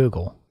like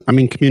Google. I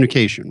mean,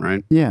 communication,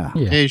 right? Yeah.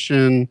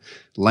 Communication,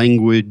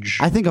 language.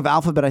 I think of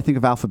Alphabet, I think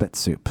of alphabet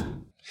soup.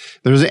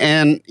 I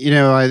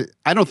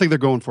don't think they're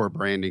going for a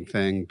branding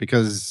thing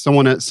because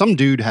some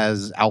dude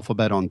has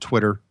Alphabet on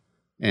Twitter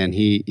and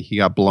he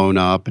got blown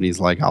up and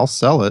he's like, I'll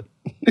sell it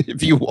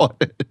if you want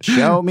it.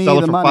 Show me sell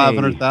the it for money.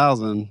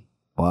 500,000.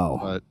 Wow.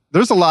 But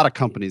there's a lot of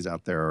companies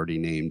out there already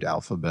named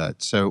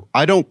Alphabet. So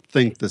I don't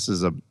think this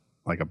is a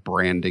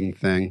branding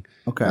thing.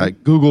 Okay.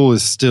 Google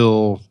is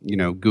still,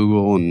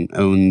 Google and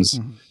owns,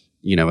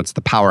 it's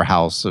the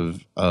powerhouse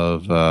of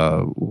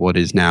what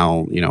is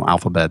now,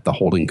 Alphabet, the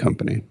holding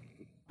company.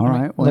 All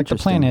right. Well, like the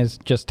plan is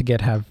just to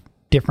have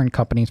different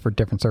companies for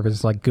different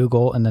services, like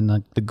Google, and then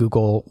the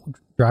Google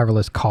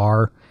driverless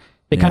car.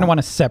 They kind of want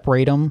to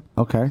separate them.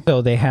 Okay.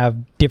 So they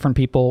have different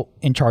people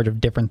in charge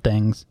of different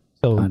things,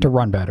 so to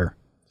run better.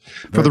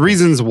 For the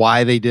reasons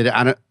why they did it,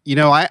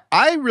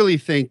 I really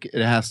think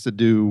it has to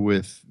do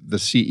with the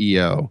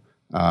CEO,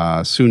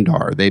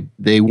 Sundar.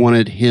 They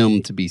wanted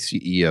him to be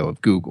CEO of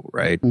Google,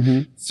 right?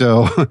 Mm-hmm.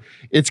 So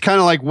it's kind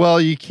of like,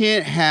 well, you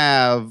can't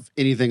have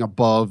anything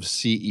above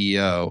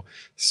CEO.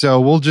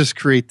 So we'll just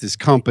create this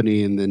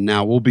company, and then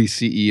now we'll be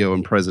CEO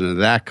and president of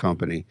that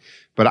company.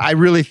 But I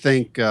really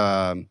think they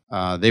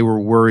were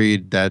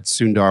worried that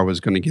Sundar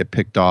was going to get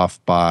picked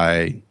off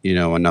by,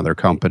 another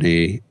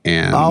company.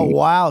 And oh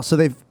wow! So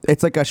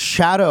it's like a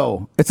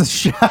shadow. It's a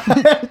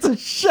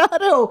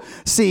shadow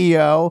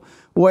CEO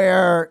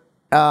where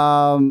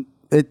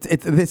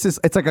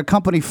it's like a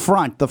company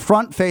front. The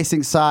front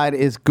facing side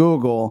is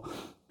Google,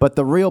 but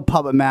the real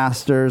puppet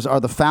masters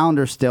are the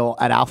founders still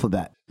at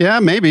Alphabet. Yeah,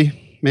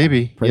 maybe.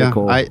 Pretty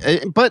cool.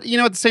 But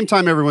at the same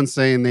time, everyone's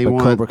saying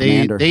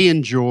they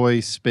enjoy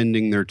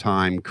spending their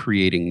time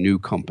creating new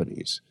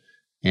companies,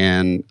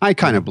 and I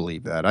kind of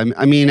believe that.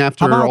 I mean,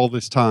 after all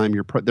this time,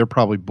 they're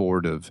probably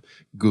bored of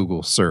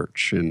Google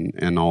search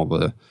and all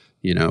the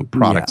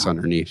products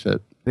underneath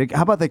it.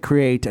 How about they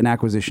create an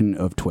acquisition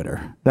of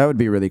Twitter? That would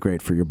be really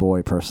great for your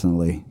boy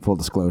personally. Full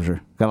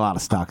disclosure, got a lot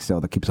of stock still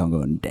that keeps on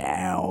going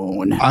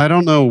down. I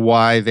don't know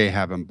why they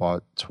haven't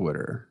bought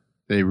Twitter.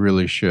 They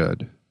really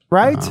should,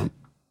 right?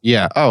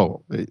 Yeah.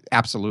 Oh,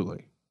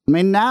 absolutely. I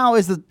mean, now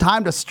is the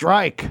time to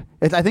strike.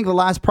 I think the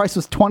last price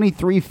was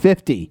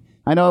 $23.50.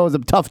 I know it was a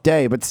tough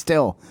day, but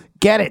still,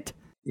 get it.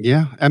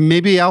 Yeah, and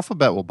maybe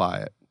Alphabet will buy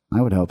it. I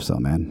would hope so,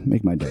 man.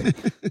 Make my day.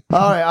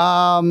 All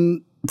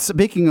right.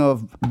 Speaking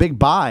of big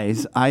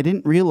buys, I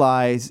didn't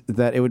realize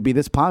that it would be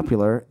this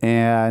popular,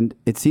 and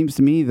it seems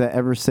to me that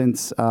ever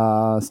since Steve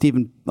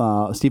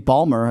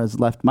Ballmer has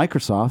left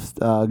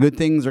Microsoft, good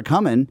things are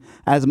coming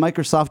as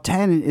Microsoft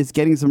 10 is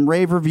getting some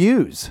rave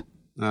reviews.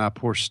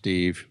 Poor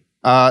Steve.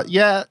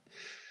 Yeah,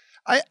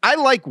 I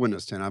like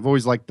Windows 10. I've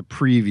always liked the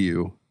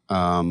preview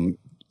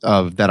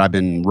of that I've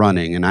been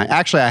running, and I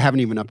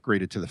haven't even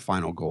upgraded to the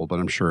final gold, but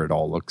I'm sure it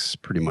all looks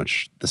pretty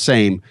much the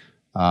same.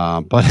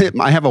 But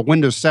I have a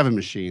Windows 7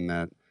 machine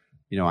that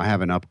I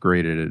haven't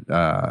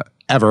upgraded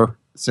ever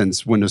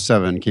since Windows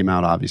 7 came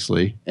out,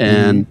 obviously,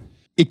 and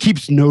it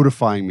keeps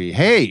notifying me,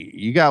 hey,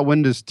 you got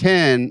Windows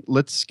 10,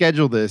 let's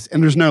schedule this.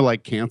 And there's no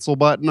cancel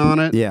button on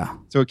it. Yeah.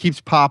 So it keeps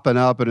popping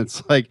up and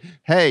it's like,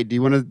 hey, do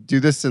you want to do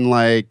this in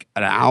an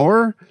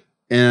hour?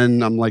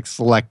 And I'm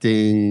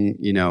selecting,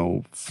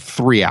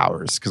 3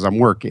 hours because I'm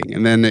working.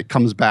 And then it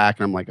comes back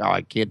and I'm like, oh,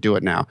 I can't do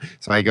it now.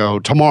 So I go,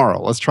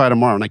 tomorrow, let's try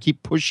tomorrow. And I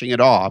keep pushing it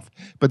off.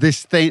 But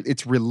this thing,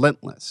 it's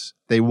relentless.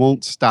 They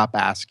won't stop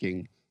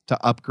asking to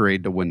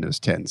upgrade to Windows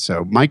 10.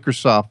 So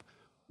Microsoft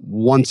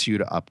wants you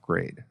to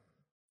upgrade,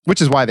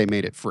 which is why they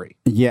made it free.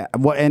 Yeah.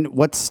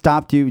 What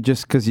stopped you,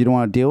 just because you don't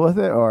want to deal with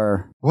it,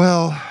 or?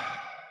 Well,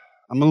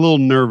 I'm a little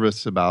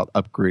nervous about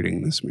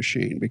upgrading this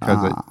machine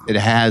because it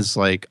has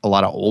a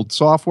lot of old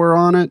software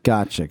on it.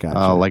 Gotcha.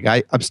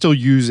 I'm still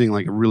using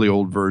a really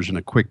old version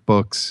of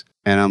QuickBooks,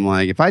 and I'm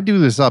like, if I do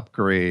this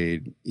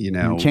upgrade,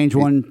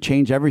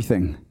 change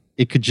everything.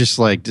 it could just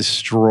like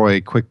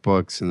destroy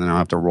QuickBooks, and then I'll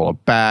have to roll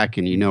it back.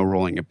 And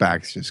rolling it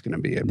back is just going to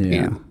be a pain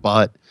in the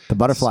butt. The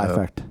butterfly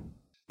effect.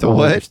 The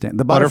what? Understand.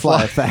 The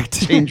butterfly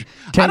effect.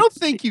 I don't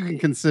think you can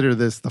consider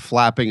this the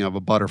flapping of a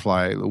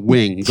butterfly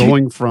wing.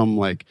 Going from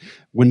like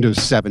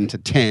Windows 7 to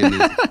 10 is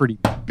a pretty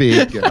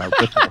big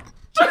ripple.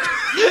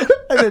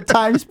 The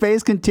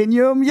time-space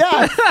continuum?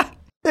 Yes,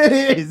 it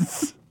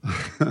is.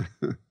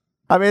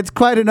 I mean, it's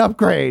quite an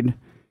upgrade.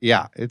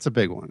 Yeah, it's a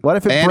big one. What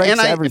if it breaks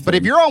everything? But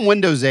if you're on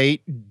Windows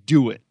 8,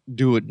 do it.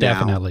 Do it now.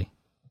 Definitely.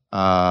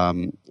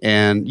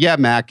 And yeah,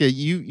 Mac,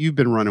 you've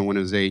been running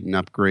Windows 8 and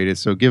upgraded,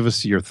 so give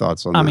us your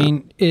thoughts on that. I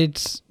mean,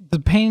 it's the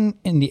pain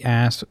in the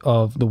ass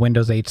of the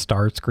Windows 8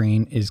 start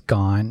screen is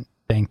gone.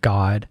 Thank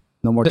God.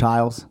 No more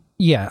tiles?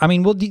 Yeah. I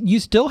mean, well, you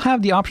still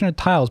have the option of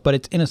tiles, but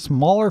it's in a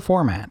smaller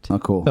format. Oh,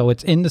 cool. So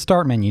it's in the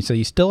start menu. So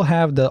you still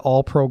have the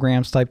all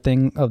programs type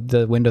thing of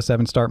the Windows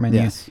 7 start menu.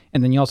 Yes.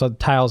 And then you also have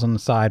tiles on the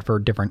side for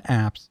different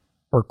apps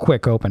or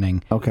quick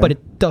opening. Okay. But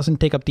it doesn't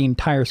take up the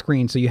entire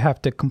screen. So you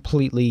have to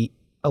completely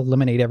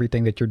eliminate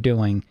everything that you're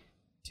doing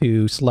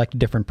to select a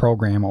different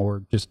program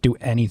or just do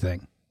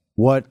anything.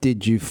 What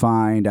did you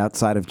find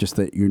outside of just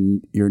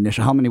your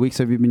initial? How many weeks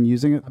have you been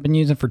using it? I've been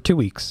using it for 2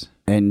 weeks.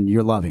 And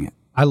you're loving it.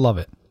 I love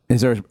it. Is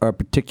there a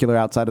particular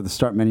outside of the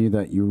start menu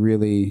that you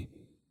really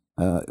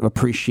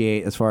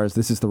appreciate as far as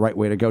this is the right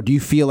way to go? Do you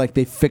feel like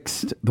they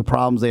fixed the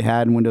problems they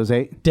had in Windows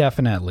 8?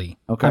 Definitely.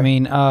 Okay. I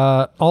mean,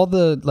 all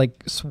the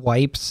like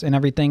swipes and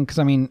everything, because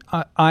I mean,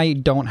 I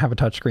don't have a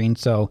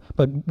touchscreen,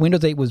 but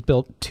Windows 8 was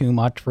built too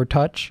much for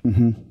touch.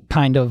 Mm-hmm.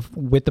 Kind of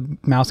with the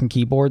mouse and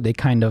keyboard, they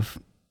kind of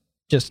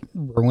just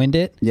ruined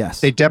it.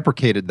 Yes. They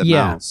deprecated the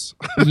mouse.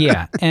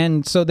 Yeah.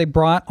 And so they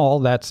brought all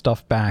that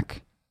stuff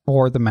back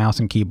for the mouse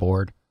and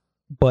keyboard,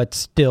 but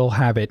still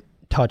have it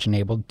touch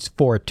enabled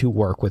for it to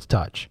work with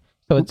touch.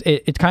 So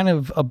it's kind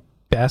of a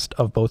best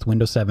of both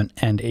Windows 7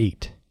 and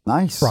 8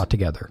 nice brought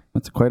together.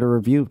 That's quite a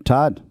review.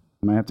 Todd,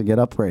 I might have to get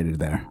upgraded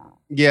there.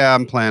 Yeah,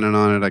 I'm planning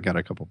on it. I got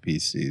a couple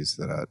PCs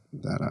that I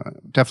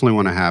definitely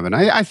want to have, and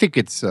I think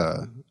it's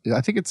going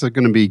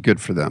to be good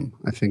for them.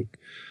 I think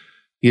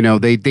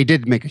they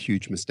did make a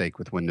huge mistake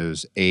with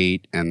Windows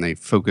 8, and they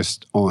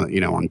focused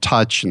on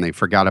touch, and they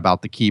forgot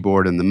about the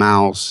keyboard and the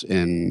mouse,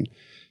 and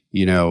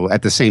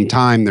at the same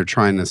time, they're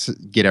trying to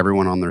get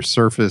everyone on their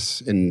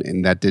Surface,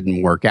 and that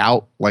didn't work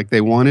out like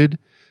they wanted.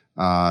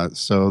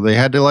 So they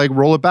had to like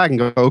roll it back and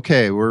go,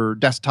 okay, we're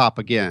desktop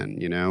again.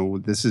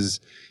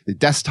 The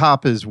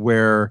desktop is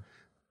where,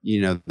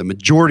 the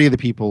majority of the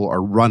people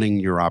are running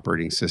your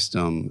operating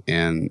system.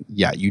 And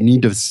yeah, you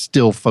need to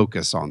still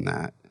focus on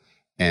that.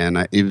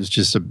 And it was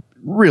just a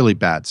really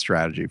bad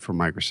strategy for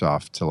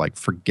Microsoft to like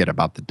forget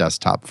about the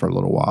desktop for a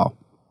little while.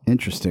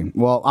 Interesting.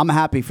 Well, I'm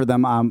happy for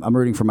them. I'm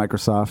rooting for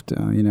Microsoft.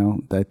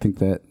 I think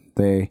that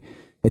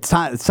it's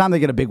time they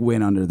get a big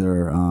win under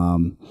their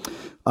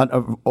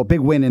a big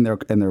win in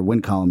their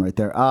win column right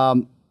there.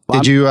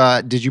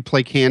 Did you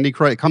play Candy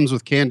Crush? It comes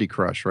with Candy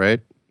Crush,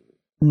 right?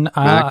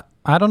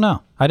 I don't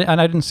know. I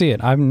didn't see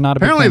it. I'm not.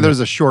 Apparently,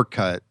 there's a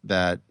shortcut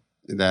that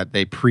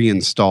they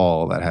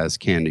pre-install that has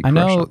Candy Crush. I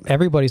know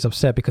everybody's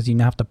upset because you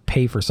now have to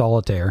pay for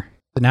Solitaire.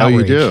 Oh,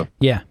 you do?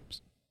 Yeah,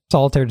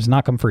 Solitaire does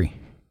not come free.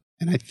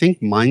 And I think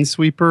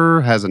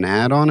Minesweeper has an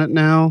ad on it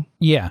now.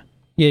 Yeah.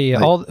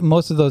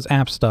 Most of those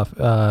app stuff,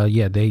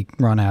 they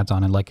run ads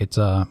on it like it's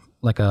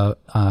like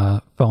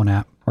a phone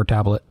app or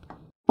tablet.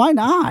 Why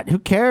not? Who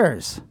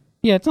cares?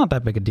 Yeah, it's not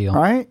that big a deal.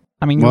 All right.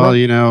 I mean,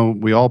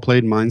 we all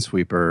played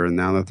Minesweeper, and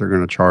now that they're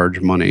going to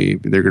charge money,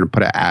 they're going to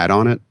put an ad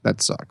on it.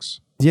 That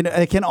sucks.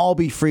 It can all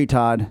be free,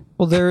 Todd.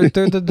 Well, they're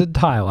the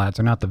tile ads,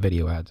 they're not the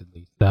video ads, at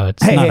least.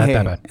 It's not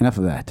that bad. Enough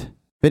of that.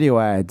 Video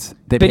ads.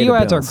 Video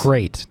ads are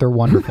great. They're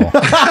wonderful.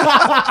 They're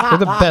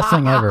the best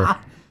thing ever.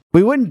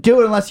 We wouldn't do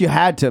it unless you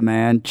had to,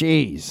 man.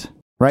 Jeez.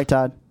 Right,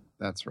 Todd?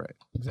 That's right.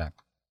 Exactly.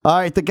 All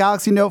right, the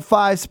Galaxy Note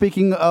 5,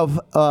 speaking of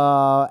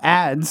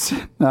ads,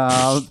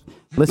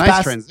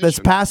 this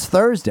past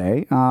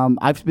Thursday,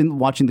 I've been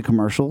watching the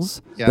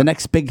commercials. Yeah. The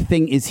next big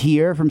thing is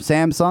here from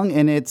Samsung,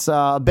 and it's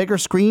a bigger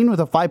screen with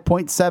a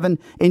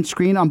 5.7-inch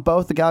screen on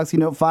both the Galaxy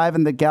Note 5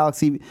 and the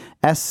Galaxy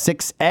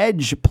S6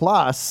 Edge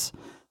Plus.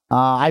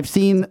 I've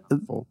seen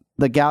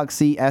the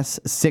Galaxy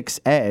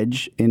S6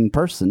 Edge in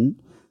person,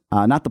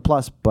 not the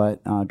Plus,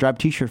 but Drab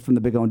T-shirt from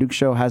the Big O and Duke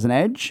Show has an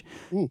Edge,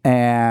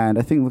 and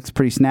I think it looks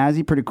pretty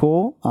snazzy, pretty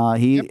cool.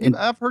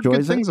 I've heard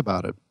good things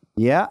about it.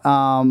 Yeah,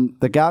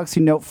 the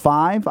Galaxy Note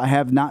 5 I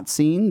have not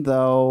seen,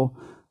 though,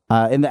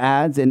 in the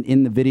ads and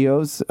in the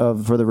videos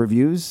for the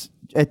reviews.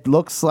 It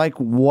looks like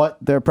what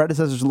their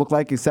predecessors look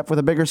like, except with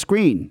a bigger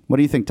screen. What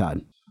do you think,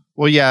 Todd?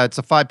 Well, yeah, it's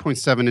a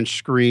 5.7-inch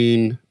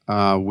screen,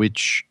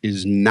 which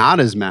is not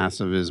as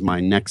massive as my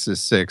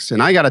Nexus 6.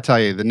 And I got to tell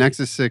you, the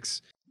Nexus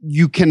 6,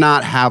 you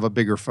cannot have a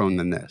bigger phone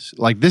than this.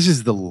 Like, this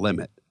is the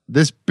limit.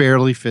 This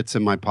barely fits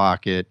in my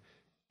pocket.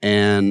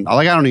 And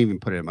I don't even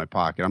put it in my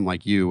pocket. I'm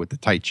like you with the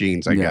tight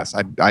jeans, I guess.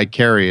 I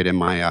carry it in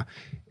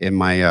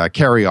my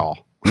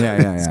carry-all.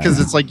 Yeah. Because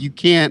it's like you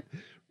can't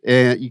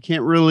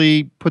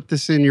really put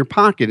this in your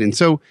pocket. And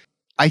so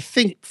I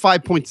think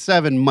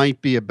 5.7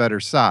 might be a better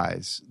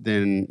size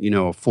than,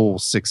 a full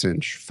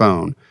 6-inch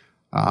phone.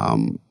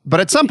 But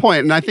at some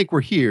point, and I think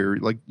we're here,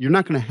 like you're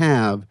not going to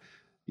have,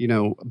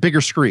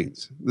 bigger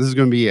screens. This is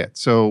going to be it.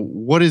 So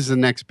what is the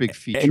next big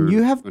feature? And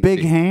you have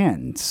big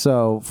hands.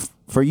 So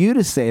for you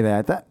to say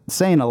that's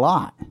saying a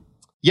lot.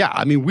 Yeah.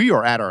 I mean, we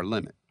are at our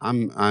limit.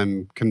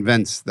 I'm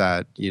convinced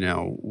that,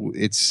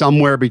 it's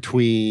somewhere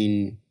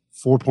between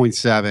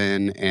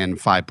 4.7 and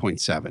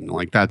 5.7.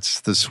 Like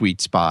that's the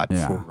sweet spot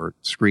for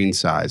screen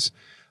size.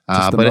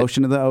 Just the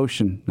motion of the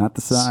ocean, not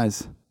the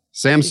size.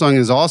 Samsung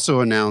is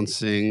also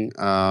announcing,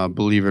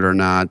 believe it or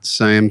not,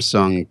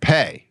 Samsung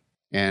Pay.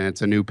 And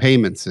it's a new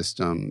payment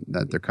system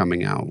that they're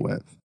coming out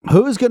with.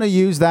 Who's going to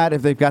use that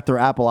if they've got their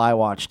Apple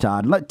iWatch,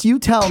 Todd? Do you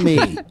tell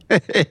me?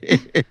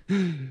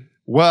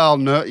 Well,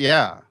 no,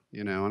 yeah.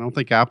 I don't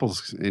think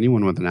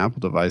anyone with an Apple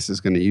device is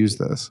going to use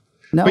this.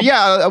 No. But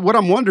yeah, what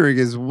I'm wondering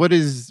is what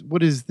is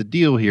the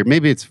deal here?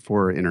 Maybe it's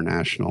for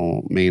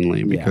international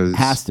mainly because it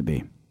has to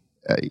be.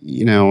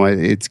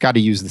 It's got to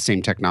use the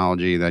same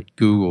technology that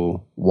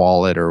Google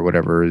Wallet or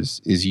whatever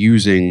is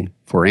using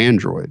for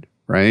Android,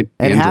 right? It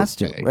Android has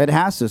to. Pay. It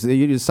has to. So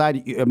you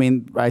decide. I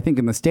mean, I think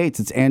in the States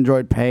it's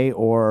Android Pay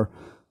or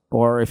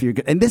if you're.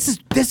 And this is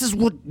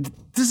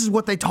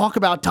what they talk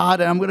about,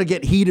 Todd. And I'm going to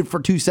get heated for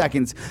 2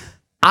 seconds.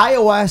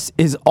 iOS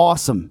is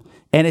awesome.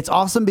 And it's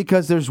awesome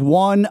because there's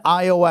one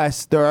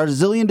iOS. There are a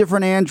zillion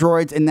different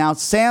Androids, and now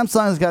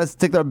Samsung has got to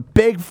stick their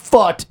big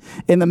foot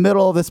in the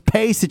middle of this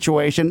pay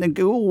situation, and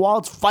Google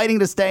Wallet's fighting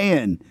to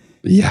stay in.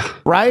 Yeah.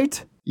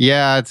 Right?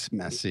 Yeah, it's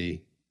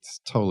messy.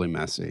 It's totally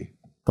messy.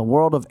 The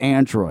world of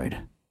Android.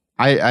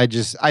 I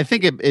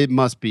think it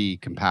must be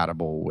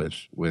compatible with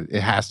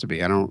it has to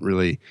be. I don't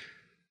really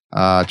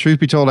truth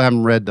be told, I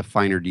haven't read the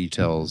finer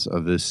details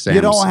of this Samsung.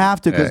 You don't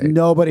have to because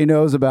nobody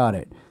knows about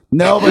it.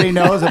 Nobody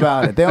knows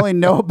about it. They only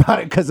know about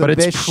it because of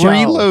this show. But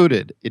it's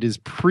preloaded. It is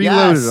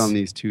preloaded on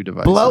these two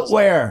devices.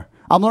 Bloatware.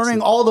 I'm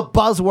learning all the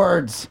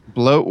buzzwords.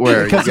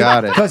 Bloatware. You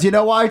got it. Because you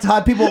know why,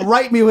 Todd? People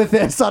write me with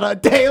this on a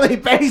daily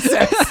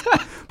basis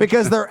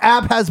because their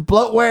app has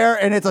bloatware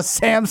and it's a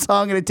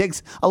Samsung and it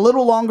takes a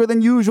little longer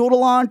than usual to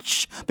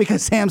launch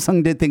because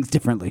Samsung did things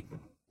differently.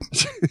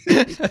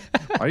 Why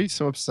are you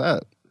so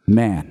upset?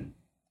 Man,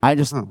 I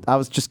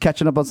was just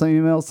catching up on some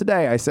emails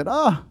today. I said,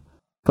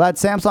 glad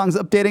Samsung's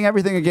updating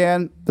everything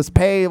again. This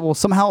pay will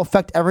somehow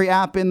affect every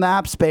app in the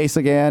app space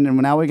again, and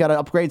now we got to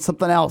upgrade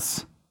something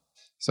else.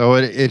 So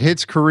it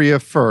hits Korea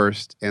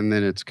first, and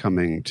then it's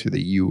coming to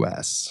the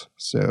U.S.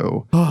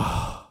 So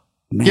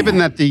given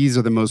that these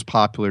are the most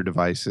popular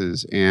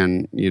devices,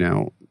 and,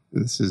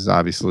 this is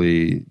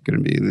obviously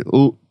going to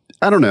be...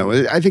 I don't know.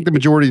 I think the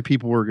majority of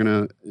people are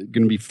gonna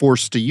be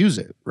forced to use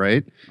it,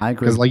 right? I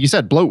agree. Because, like you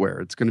said,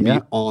 bloatware. It's going to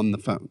be on the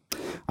phone.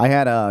 I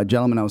had a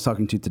gentleman I was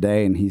talking to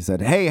today, and he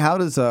said, "Hey, how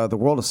does the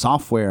world of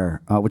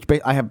software, which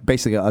I have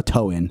basically a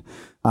toe in,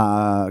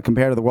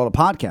 compare to the world of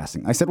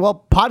podcasting?" I said,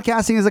 "Well,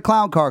 podcasting is a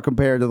clown car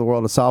compared to the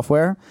world of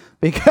software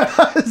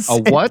because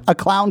a what? A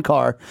clown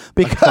car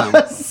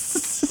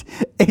because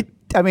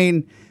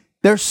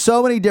there's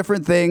so many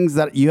different things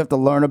that you have to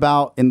learn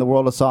about in the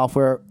world of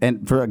software,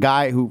 and for a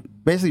guy who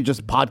basically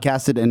just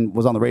podcasted and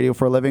was on the radio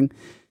for a living,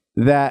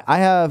 that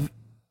I've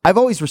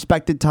always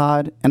respected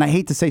Todd, and I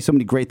hate to say so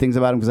many great things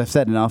about him because I've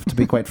said enough, to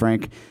be quite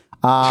frank.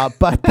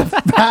 But the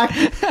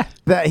fact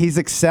that he's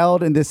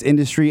excelled in this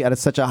industry at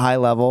such a high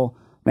level,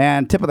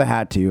 man, tip of the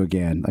hat to you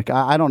again. Like,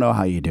 I don't know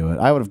how you do it.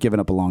 I would have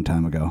given up a long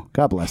time ago.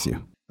 God bless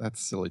you.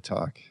 That's silly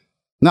talk.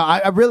 No,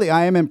 I really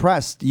am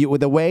impressed with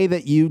the way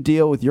that you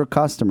deal with your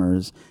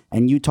customers,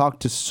 and you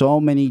talk to so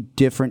many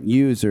different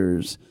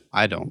users.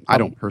 I don't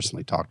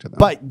personally talk to them.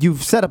 But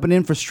you've set up an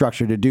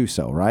infrastructure to do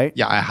so, right?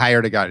 Yeah, I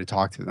hired a guy to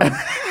talk to them.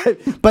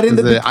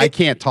 But I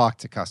can't talk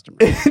to customers.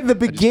 In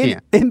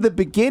the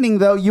beginning,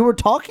 though, you were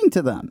talking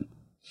to them.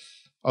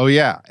 Oh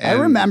yeah, I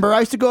remember. I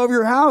used to go over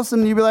your house,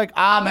 and you'd be like,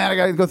 man, I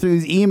got to go through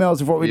these emails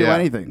before we do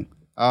anything."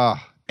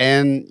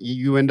 And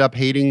you end up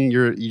hating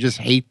you just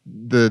hate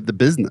the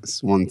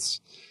business once.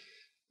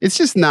 It's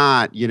just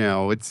not,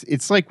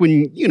 it's like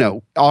when,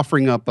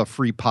 offering up a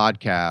free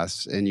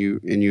podcast and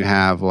you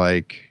have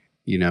like,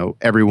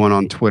 everyone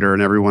on Twitter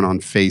and everyone on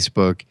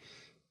Facebook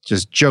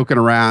just joking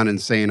around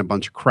and saying a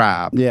bunch of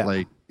crap. Yeah.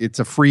 Like it's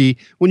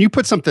when you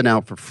put something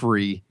out for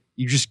free,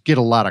 you just get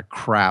a lot of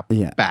crap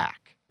back.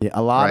 Yeah,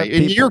 a lot of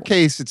people. In your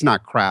case, it's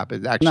not crap.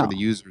 It's actually the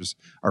users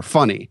are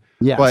funny.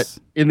 Yes. But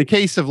in the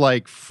case of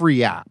like free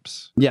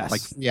apps, yes,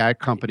 like Free Ad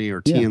Company or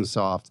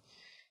TMSoft,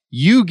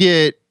 you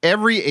get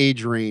every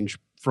age range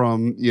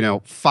from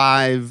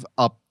 5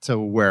 up to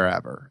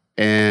wherever,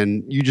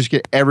 and you just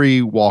get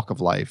every walk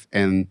of life,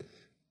 and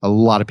a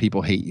lot of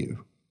people hate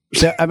you.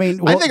 I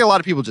think a lot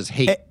of people just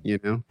hate.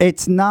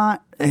 It's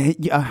not.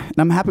 And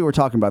I'm happy we're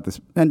talking about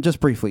this. And just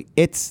briefly,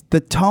 it's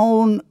the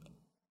tone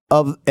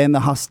and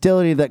the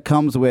hostility that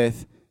comes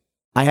with,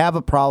 "I have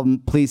a problem.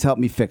 Please help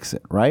me fix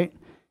it." Right.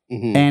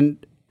 Mm-hmm.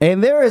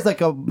 And there is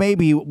like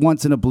maybe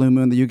once in a blue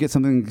moon that you get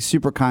something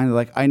super kind of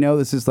like, "I know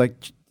this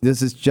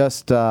is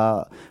just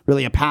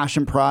really a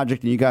passion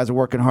project and you guys are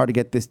working hard to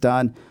get this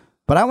done."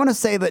 But I want to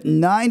say that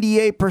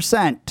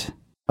 98%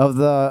 of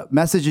the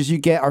messages you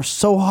get are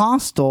so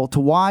hostile to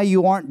why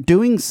you aren't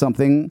doing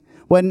something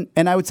and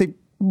I would say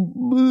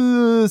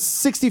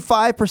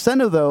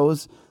 65% of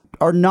those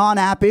are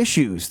non-app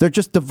issues. They're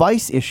just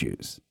device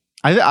issues.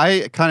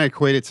 I kind of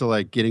equate it to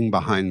like getting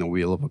behind the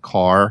wheel of a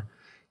car.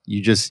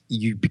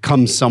 You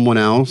become someone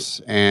else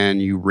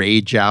and you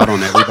rage out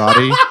on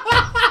everybody.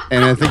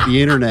 And I think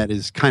the internet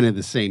is kind of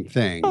the same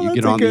thing. You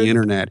get on the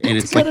internet and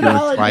it's like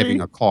you're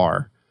driving a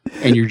car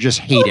and you just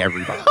hate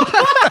everybody.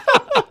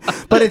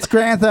 But it's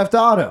Grand Theft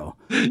Auto.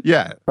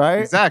 Yeah. Right?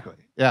 Exactly.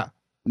 Yeah.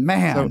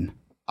 Man. So,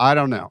 I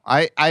don't know.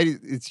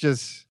 It's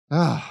just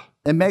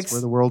it makes that's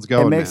where the world's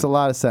going. It makes a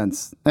lot of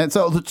sense. And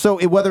so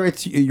whether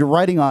it's you're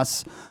writing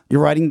us,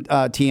 you're writing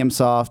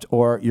TMSoft,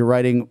 or you're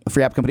writing a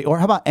free app company, or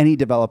how about any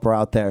developer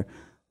out there,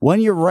 when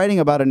you're writing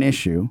about an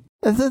issue,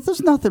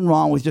 there's nothing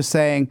wrong with just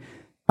saying,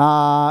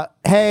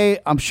 hey,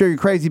 I'm sure you're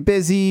crazy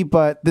busy,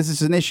 but this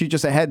is an issue,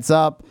 just a heads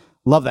up.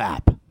 Love the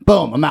app.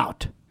 Boom, I'm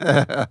out.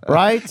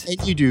 Right?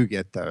 And you do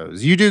get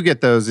those.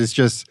 It's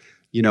just,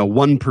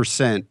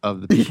 1%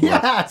 of the people.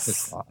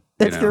 Yes.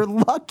 You're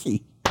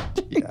lucky.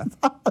 Yeah.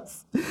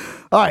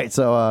 All right,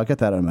 so get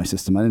that out of my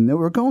system. I didn't know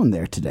we were going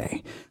there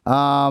today.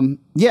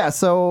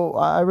 So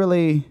I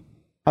really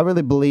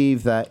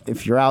believe that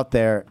if you're out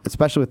there,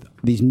 especially with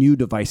these new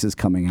devices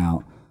coming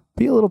out,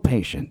 be a little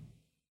patient.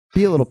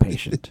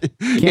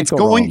 It's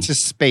going to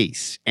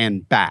space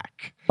and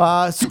back.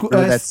 That's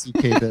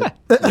CK bit.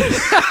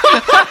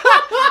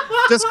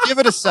 Just give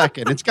it a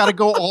second. It's got to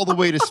go all the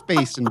way to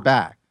space and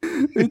back.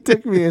 It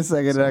took me a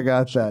second, and I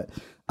got that.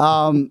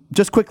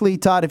 Just quickly,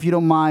 Todd, if you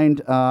don't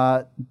mind,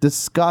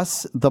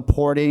 discuss the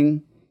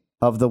porting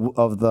of the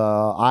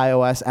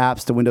iOS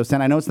apps to Windows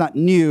 10. I know it's not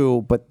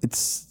new, but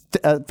it's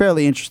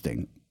fairly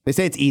interesting. They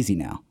say it's easy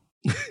now.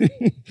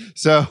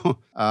 So,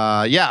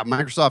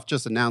 Microsoft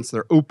just announced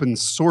they're open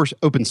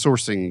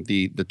sourcing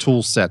the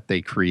tool set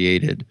they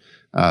created,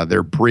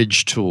 their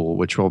Bridge tool,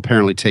 which will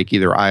apparently take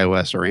either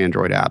iOS or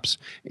Android apps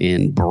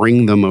and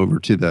bring them over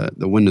to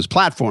the Windows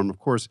platform. Of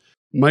course,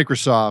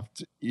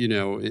 Microsoft,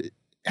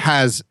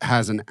 has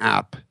an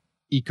app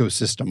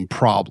ecosystem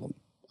problem.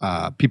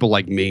 People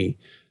like me,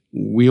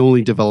 we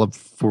only develop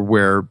for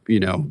where,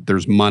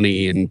 there's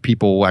money and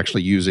people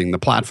actually using the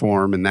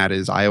platform, and that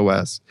is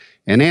iOS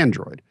and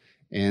Android.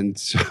 And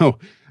so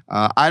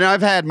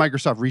I've had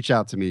Microsoft reach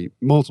out to me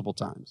multiple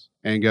times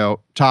and go,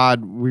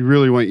 Todd, we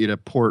really want you to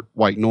port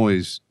White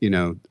Noise,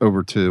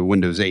 over to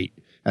Windows 8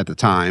 at the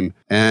time.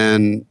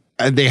 And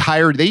they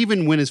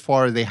even went as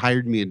far as they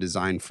hired me a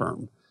design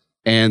firm.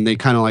 And they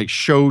kind of like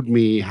showed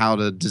me how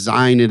to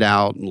design it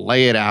out and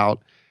lay it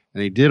out.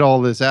 And they did all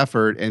this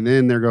effort. And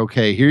then they're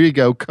okay, here you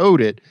go,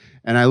 code it.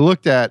 And I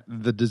looked at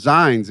the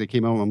designs that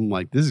came out. I'm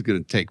like, this is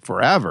going to take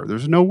forever.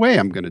 There's no way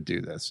I'm going to do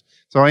this.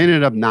 So I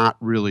ended up not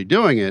really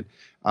doing it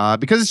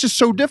because it's just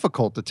so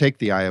difficult to take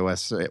the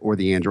iOS or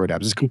the Android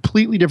apps. It's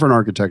completely different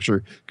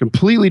architecture,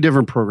 completely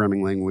different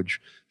programming language.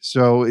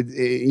 So,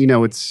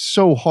 it's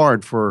so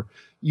hard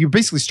you're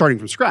basically starting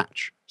from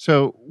scratch.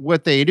 So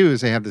what they do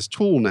is they have this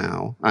tool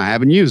now. I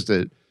haven't used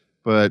it,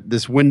 but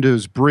this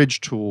Windows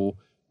Bridge tool,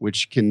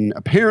 which can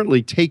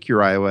apparently take your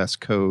iOS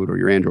code or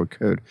your Android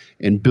code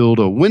and build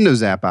a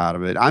Windows app out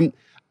of it. I'm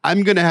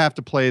going to have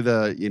to play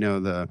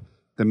the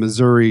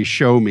Missouri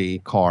Show Me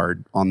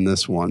card on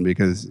this one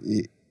because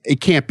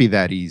it can't be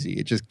that easy.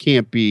 It just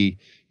can't be,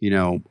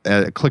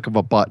 a click of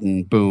a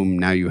button, boom,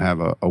 now you have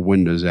a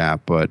Windows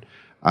app. But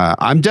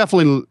I'm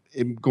definitely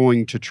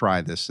going to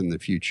try this in the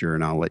future,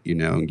 and I'll let you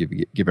know and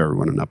give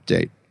everyone an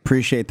update.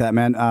 Appreciate that,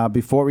 man.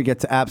 Before we get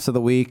to apps of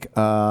the week,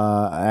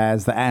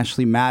 as the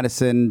Ashley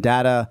Madison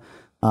data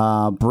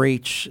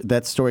breach,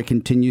 that story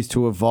continues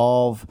to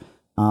evolve.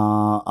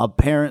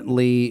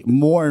 Apparently,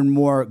 more and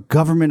more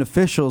government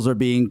officials are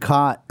being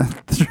caught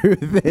through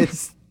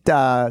this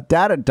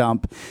data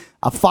dump.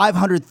 A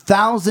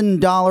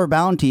 $500,000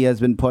 bounty has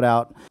been put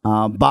out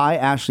by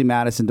Ashley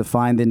Madison to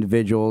find the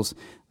individuals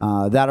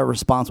that are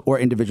responsible, or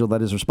individual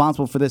that is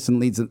responsible for this,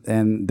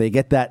 and they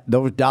get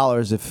those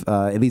dollars if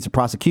it leads to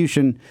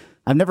prosecution.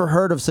 I've never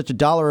heard of such a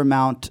dollar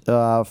amount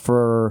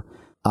for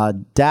a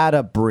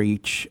data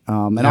breach,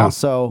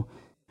 also,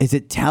 is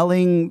it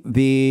telling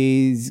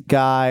these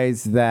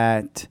guys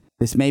that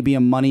this may be a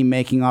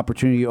money-making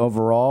opportunity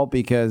overall?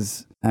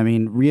 Because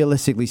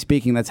realistically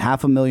speaking, that's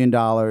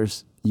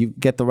 $500,000. You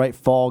get the right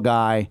fall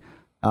guy.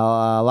 A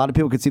lot of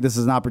people could see this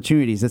as an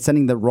opportunity. Is it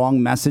sending the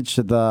wrong message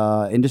to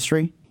the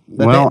industry?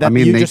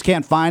 You just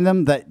can't find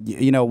them. That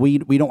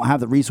we don't have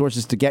the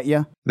resources to get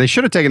you. They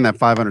should have taken that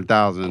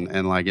 $500,000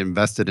 and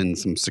invested in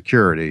some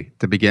security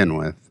to begin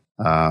with.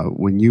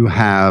 When you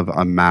have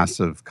a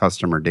massive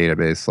customer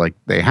database like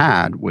they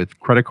had with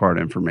credit card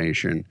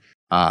information,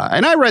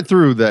 And I read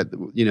through that,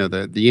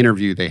 the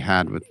interview they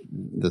had with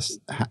this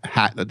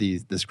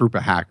this group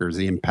of hackers,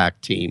 the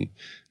Impact team,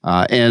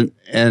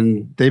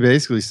 and they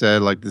basically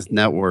said like this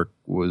network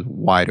was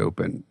wide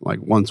open. Like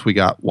once we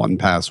got one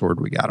password,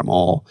 we got them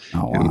all.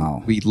 Oh, and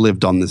wow. we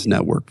lived on this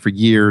network for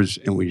years,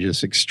 and we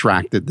just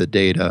extracted the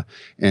data,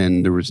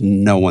 and there was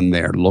no one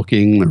there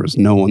looking. There was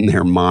no one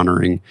there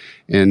monitoring,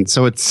 and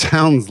so it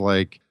sounds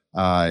like.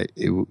 There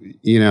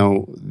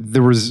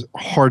was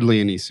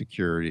hardly any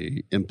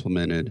security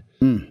implemented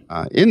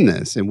in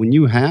this. And when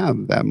you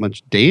have that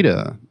much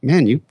data,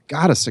 man, you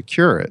got to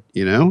secure it,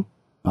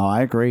 Oh,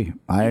 I agree.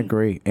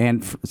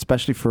 And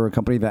especially for a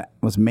company that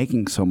was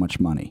making so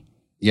much money.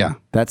 Yeah.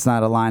 That's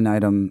not a line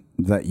item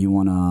that you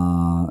want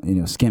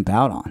to, skimp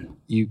out on.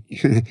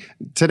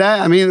 Today,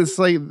 I mean, it's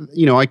like,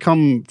 I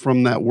come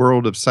from that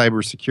world of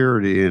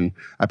cybersecurity, and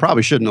I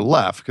probably shouldn't have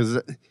left because,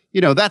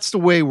 that's the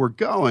way we're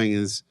going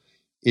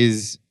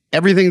is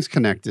everything's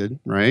connected,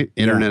 right?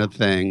 Internet of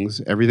Things,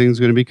 everything's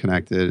going to be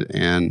connected,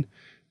 and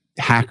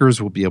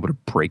hackers will be able to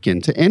break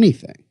into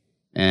anything.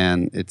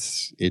 And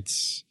it's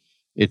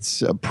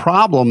a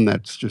problem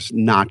that's just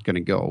not going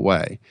to go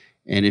away.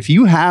 And if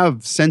you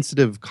have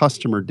sensitive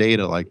customer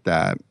data like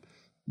that,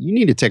 you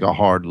need to take a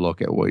hard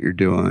look at what you're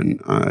doing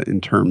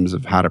in terms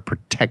of how to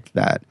protect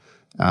that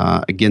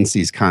against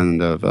these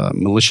kind of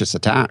malicious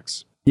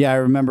attacks. Yeah, I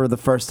remember the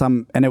first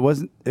time, and I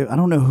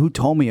don't know who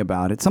told me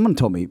about it. Someone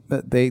told me.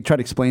 They tried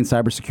to explain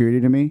cybersecurity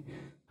to me.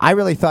 I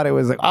really thought it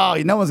was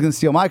like, no one's going to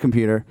steal my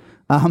computer.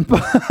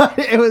 But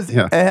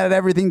it had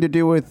everything to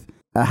do with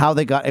how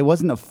they got, it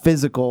wasn't a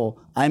physical,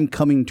 I'm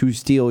coming to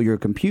steal your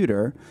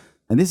computer.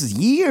 And this is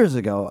years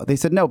ago. They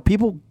said, no,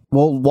 people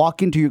will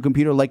walk into your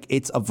computer like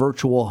it's a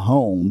virtual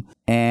home,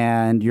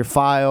 and your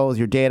files,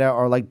 your data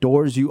are like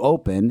doors you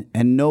open,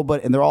 and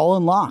they're all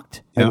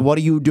unlocked. Yeah. And what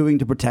are you doing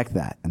to protect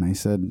that? And I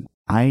said,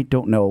 I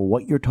don't know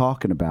what you're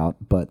talking about,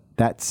 but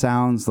that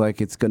sounds like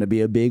it's going to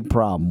be a big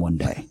problem one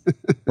day,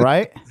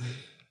 right?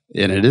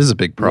 And it is a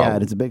big problem. Yeah,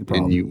 it is a big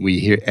problem. And we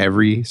hear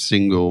every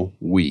single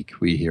week,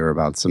 we hear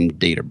about some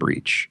data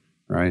breach,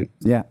 right?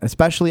 Yeah,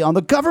 especially on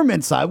the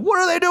government side. What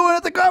are they doing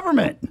at the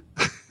government?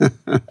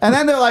 And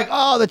then they're like,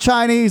 the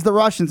Chinese, the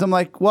Russians. I'm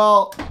like,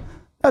 well,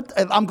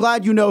 I'm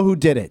glad you know who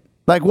did it.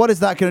 Like, what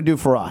is that going to do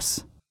for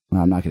us? No,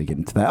 I'm not going to get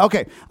into that.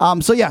 Okay.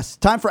 So yes,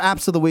 time for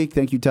apps of the week.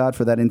 Thank you, Todd,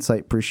 for that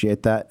insight.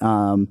 Appreciate that.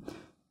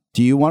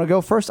 Do you want to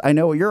go first? I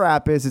know what your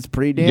app is. It's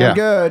pretty damn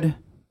good.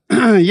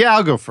 Yeah,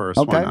 I'll go first.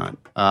 Okay. Why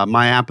not?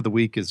 My app of the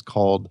week is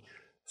called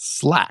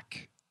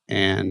Slack,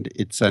 and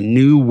it's a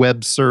new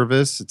web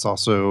service. It's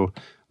also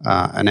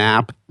an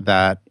app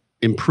that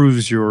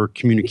improves your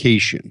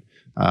communication.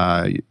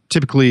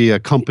 Typically, a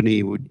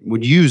company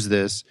would use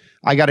this.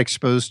 I got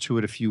exposed to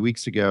it a few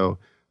weeks ago.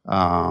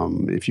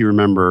 If you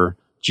remember,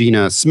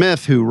 Gina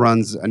Smith, who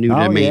runs a new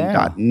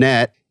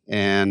domain.net,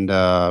 and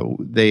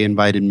they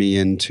invited me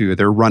into,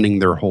 they're running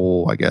their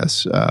whole,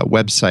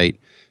 website.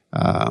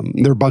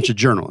 They're a bunch of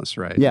journalists,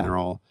 right? Yeah. And they're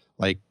all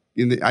like,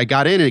 I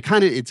got in,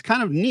 and it's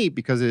kind of neat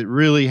because it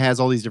really has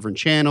all these different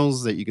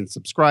channels that you can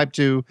subscribe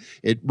to.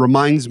 It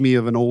reminds me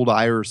of an old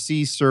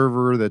IRC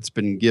server that's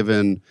been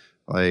given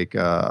like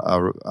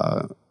a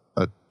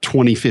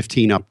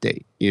 2015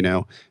 update,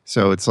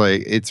 So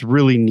it's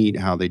really neat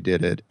how they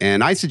did it.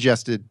 And I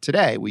suggested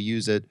today we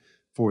use it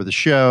for the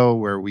show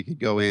where we could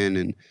go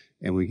in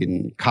and we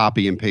can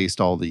copy and paste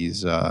all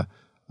these show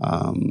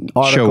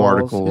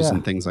articles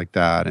and things like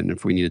that. And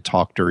if we need to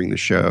talk during the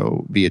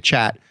show via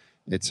chat,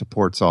 it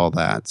supports all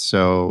that.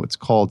 So it's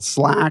called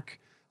Slack,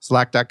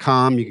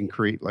 slack.com. You can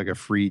create like a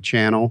free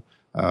channel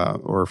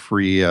or a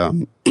free,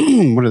 what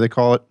do they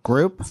call it?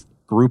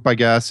 Group, I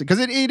guess, because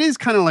it is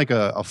kind of like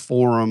a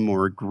forum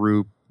or a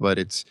group, but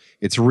it's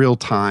real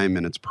time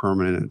and it's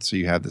permanent. So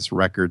you have this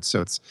record.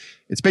 So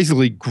it's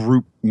basically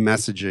group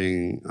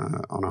messaging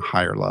on a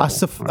higher level.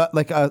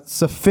 Like a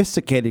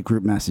sophisticated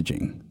group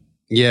messaging.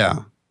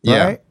 Yeah.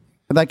 Yeah. Right?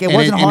 Like it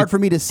wasn't hard for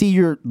me to see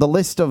the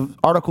list of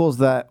articles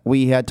that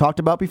we had talked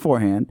about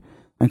beforehand.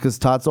 And because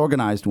Todd's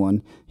organized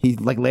one, he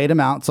like laid them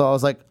out. So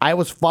I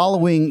was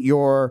following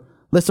your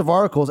list of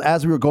articles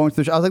as we were going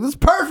through the show. I was like, this is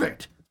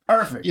perfect.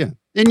 Perfect. Yeah.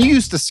 And you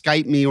used to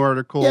Skype me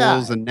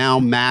articles, and now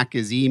Mac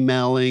is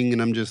emailing,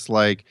 and I'm just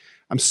like,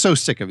 I'm so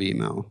sick of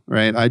email,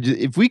 right?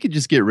 If we could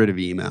just get rid of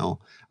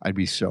email, I'd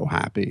be so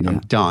happy. Yeah. I'm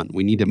done.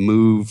 We need to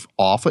move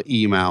off of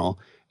email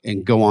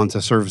and go on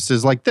to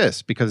services like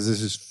this because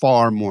this is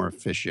far more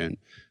efficient.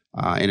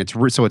 And it's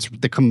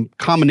the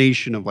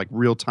combination of like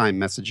real-time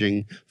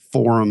messaging,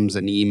 forums,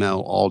 and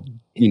email all,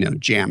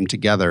 jammed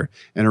together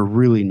in a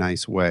really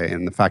nice way.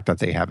 And the fact that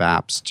they have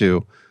apps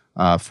too.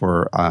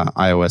 For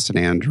iOS and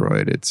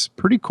Android. It's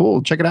pretty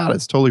cool. Check it out.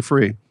 It's totally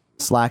free.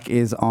 Slack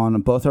is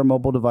on both our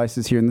mobile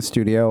devices here in the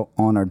studio,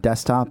 on our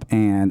desktop,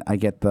 and I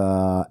get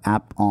the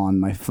app on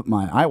my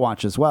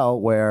iWatch as well,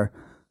 where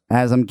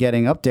as I'm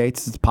getting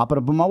updates, it's popping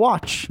up on my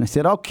watch. And I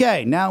said,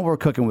 okay, now we're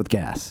cooking with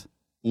gas.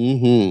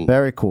 Mm-hmm.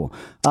 Very cool.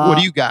 What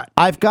do you got?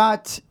 I've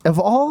got, of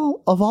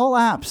all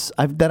apps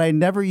that I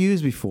never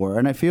used before,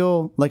 and I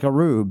feel like a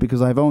rube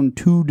because I've owned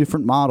two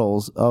different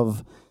models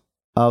of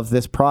of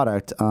this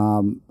product.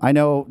 I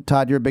know,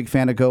 Todd, you're a big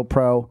fan of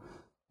GoPro.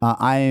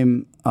 I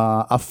am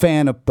a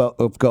fan of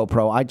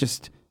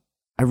GoPro.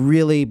 I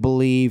really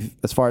believe,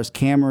 as far as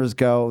cameras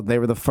go, they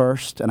were the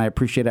first, and I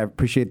appreciate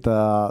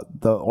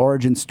the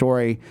origin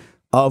story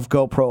of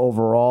GoPro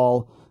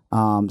overall.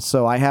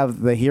 So I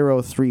have the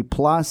Hero 3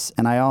 Plus,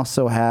 and I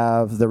also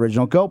have the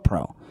original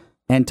GoPro.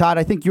 And Todd,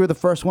 I think you were the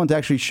first one to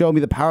actually show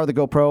me the power of the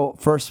GoPro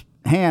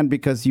firsthand,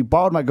 because you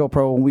borrowed my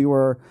GoPro when we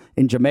were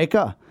in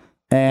Jamaica,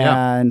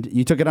 and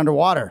you took it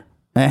underwater.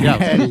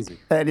 And,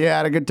 and you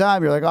had a good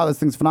time. You're like, oh, this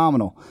thing's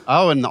phenomenal.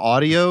 Oh, and the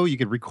audio, you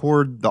could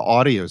record the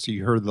audio, so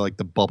you heard like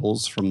the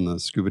bubbles from the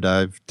scuba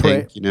dive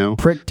tank.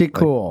 Pretty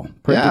cool.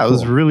 It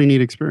was a really neat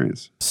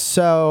experience.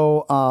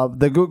 So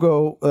the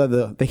Google,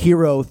 the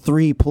Hero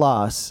 3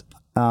 Plus,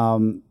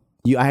 I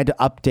had to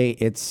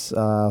update its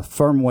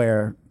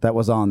firmware that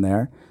was on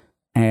there.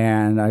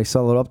 And I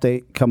saw a little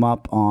update come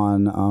up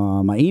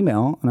on my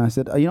email, and I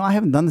said, I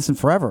haven't done this in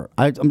forever.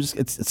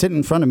 It's sitting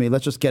in front of me.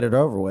 Let's just get it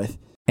over with.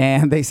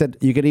 And they said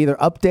you could either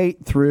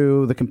update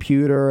through the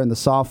computer and the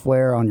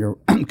software on your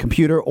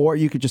computer, or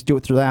you could just do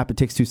it through the app. It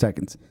takes 2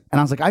 seconds. And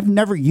I was like, I've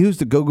never used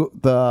the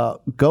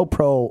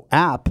GoPro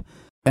app.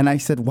 And I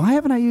said, why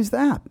haven't I used the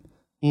app?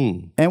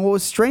 And what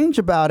was strange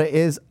about it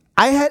is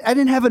I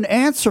didn't have an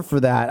answer for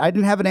that. I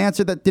didn't have an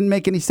answer that didn't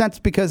make any sense,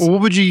 because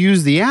what would you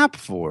use the app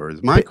for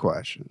is my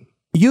question.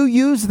 You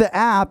use the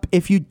app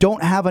if you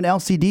don't have an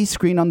LCD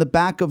screen on the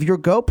back of your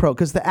GoPro,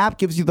 because the app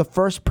gives you the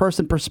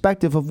first-person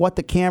perspective of what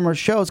the camera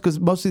shows, because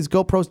most of these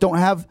GoPros don't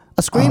have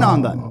a screen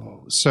on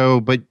them. So,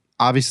 but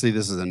obviously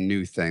this is a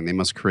new thing. They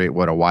must create, a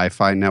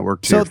Wi-Fi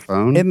network to your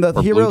phone? In the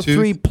Hero Bluetooth?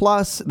 3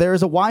 Plus, there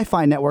is a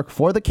Wi-Fi network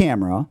for the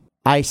camera.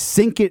 I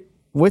sync it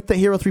with the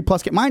Hero 3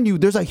 Plus. Mind you,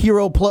 there's a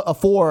Hero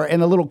 4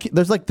 and a little.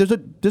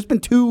 There's been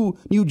 2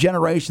 new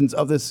generations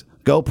of this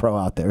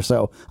GoPro out there.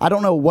 So I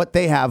don't know what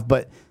they have,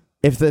 but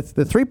if the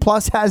 3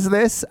 Plus has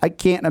this, I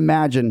can't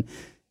imagine.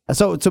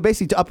 So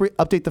basically, to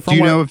update the firmware. Do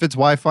you know if it's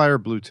Wi-Fi or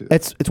Bluetooth?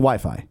 It's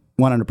Wi-Fi,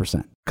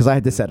 100%. Because I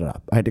had to set it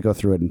up. I had to go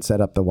through it and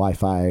set up the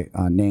Wi-Fi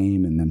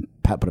name, and then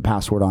put a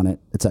password on it,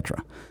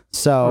 etc.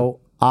 So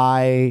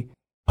I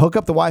hook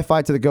up the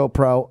Wi-Fi to the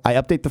GoPro. I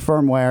update the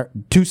firmware.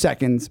 2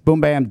 seconds.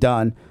 Boom, bam,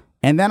 done.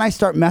 And then I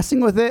start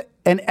messing with it,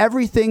 and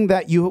everything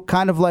that you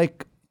kind of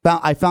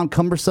I found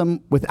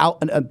cumbersome without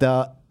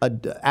the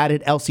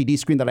added LCD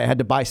screen that I had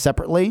to buy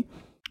separately,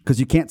 because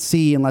you can't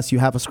see unless you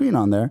have a screen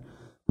on there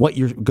what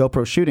your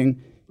GoPro's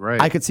shooting. Right.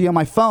 I could see on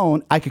my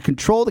phone. I could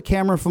control the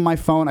camera from my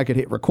phone. I could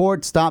hit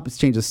record, stop,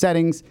 change the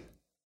settings,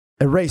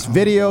 erase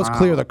videos,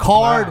 clear the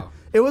card. Wow.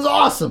 It was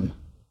awesome.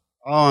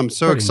 Oh, I'm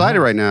so excited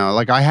right now.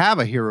 I have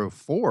a Hero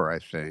 4, I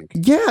think.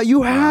 Yeah,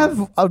 you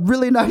have a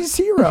really nice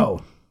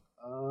Hero.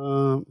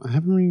 I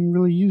haven't even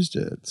really used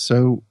it.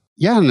 So,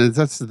 yeah, and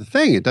that's the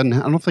thing. I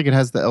don't think it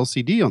has the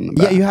LCD on the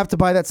back. Yeah, you have to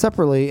buy that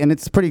separately, and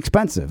it's pretty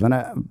expensive.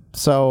 And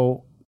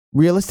so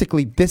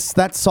realistically,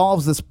 that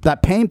solves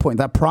that pain point,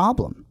 that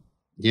problem.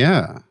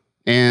 Yeah.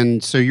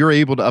 And so you're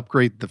able to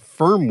upgrade the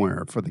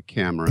firmware for the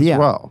camera as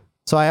well.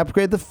 So I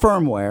upgraded the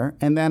firmware,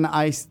 and then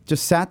I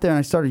just sat there and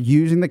I started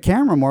using the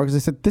camera more, because I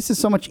said, this is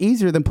so much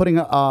easier than putting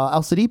a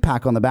LCD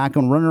pack on the back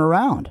and running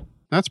around.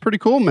 That's pretty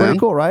cool, man. Pretty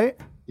cool, right?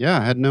 Yeah,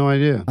 I had no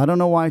idea. I don't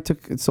know why it took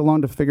so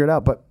long to figure it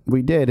out, but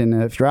we did.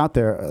 And if you're out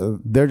there,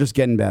 they're just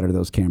getting better,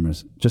 those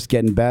cameras. Just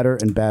getting better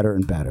and better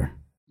and better.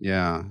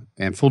 Yeah.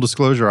 And full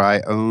disclosure,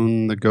 I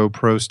own the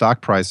GoPro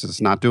stock price. It's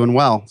not doing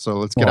well. So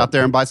let's get out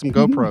there and buy some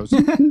GoPros.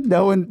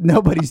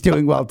 Nobody's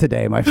doing well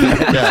today, my friend.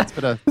 Yeah, it's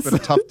been a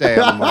tough day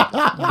on the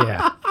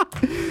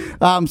market.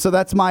 Yeah. So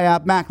that's my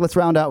app. Mac, let's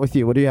round out with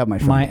you. What do you have, my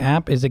friend? My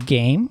app is a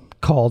game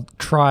called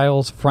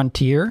Trials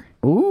Frontier.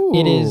 Ooh.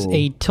 It is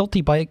a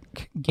tilty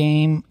bike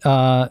game.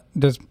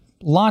 There's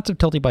lots of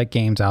tilty bike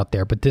games out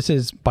there, but this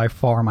is by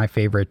far my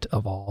favorite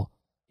of all.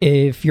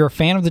 If you're a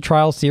fan of the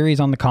Trials series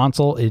on the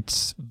console,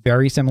 it's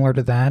very similar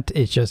to that.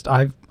 It's just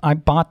I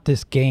bought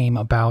this game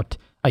about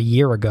a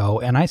year ago,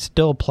 and I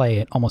still play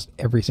it almost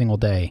every single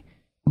day,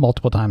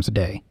 multiple times a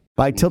day.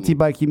 By tilty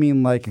bike, you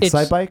mean like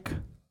Excite Bike?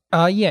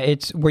 Yeah,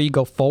 it's where you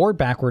go forward,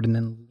 backward, and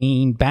then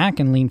lean back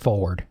and lean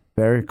forward.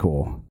 Very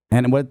cool.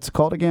 And what's it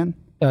called again?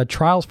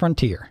 Trials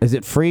Frontier. Is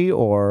it free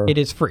or? It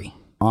is free.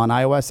 On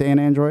iOS and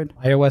Android?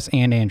 iOS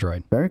and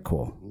Android. Very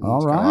cool. All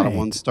It's right. got a lot of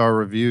 1-star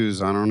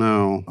reviews. I don't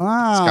know. This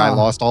guy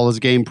lost all his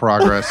game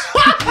progress.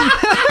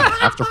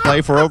 After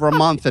play for over a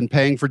month and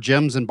paying for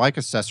gems and bike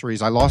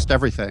accessories, I lost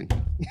everything.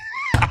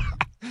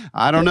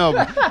 I don't know.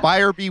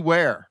 Buyer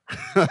beware.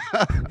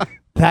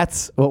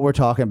 That's what we're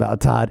talking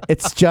about, Todd.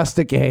 It's just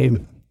a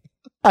game.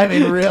 I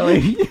mean,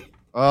 really.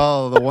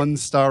 Oh, the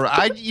 1-star.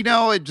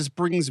 It just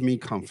brings me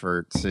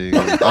comfort seeing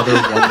other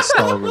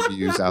 1-star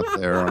reviews out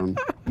there on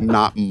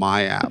not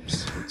my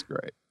apps. It's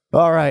great.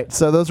 All right.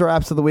 So those are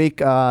apps of the week.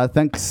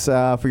 Thanks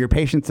for your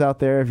patience out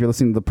there. If you're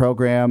listening to the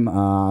program,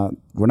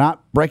 we're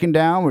not breaking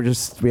down.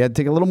 We had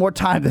to take a little more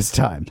time this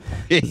time.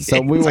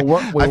 So we will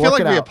work. I feel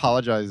like we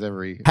apologize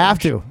every. Have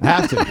to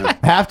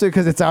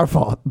because it's our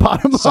fault.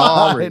 Bottom line.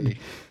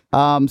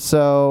 Sorry.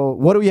 So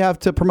what do we have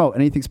to promote?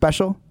 Anything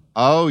special?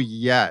 Oh,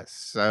 yes.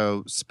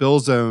 So Spill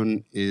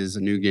Zone is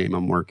a new game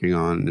I'm working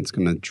on, and it's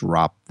going to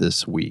drop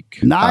this week.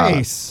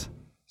 Nice.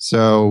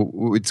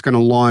 So it's going to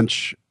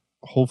launch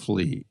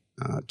hopefully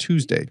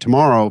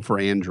tomorrow for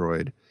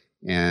Android,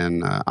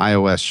 and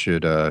iOS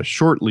should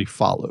shortly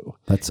follow.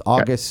 That's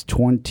August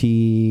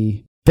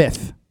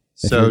 25th.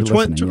 So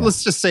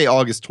let's just say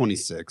August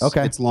 26th.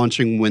 Okay. It's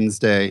launching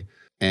Wednesday.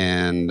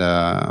 And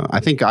I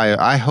think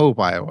I hope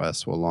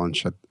iOS will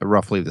launch at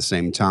roughly the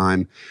same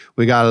time.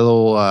 We got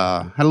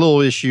had a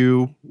little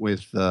issue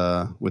with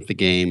the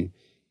game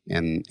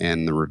and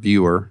the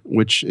reviewer,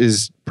 which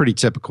is pretty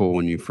typical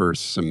when you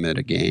first submit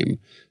a game.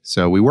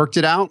 So we worked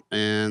it out,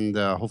 and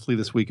hopefully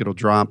this week it'll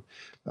drop.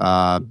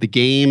 The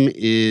game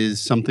is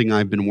something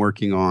I've been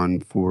working on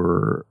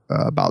for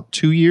about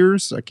 2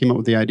 years. I came up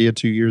with the idea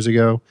 2 years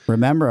ago. I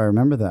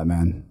remember that,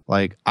 man.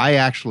 Like, I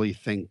actually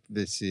think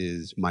this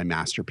is my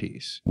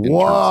masterpiece.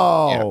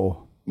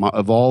 Whoa!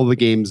 Of all the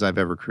games I've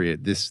ever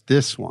created,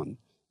 this one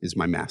is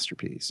my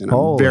masterpiece, and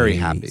I'm very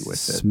happy with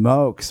it.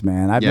 Smokes,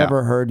 man! I've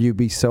never heard you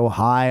be so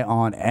high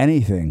on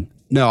anything.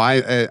 No,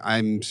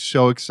 I'm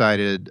so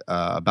excited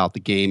about the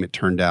game. It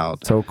turned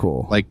out so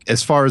cool. Like,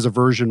 as far as a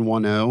version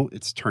 1.0,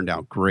 it's turned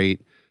out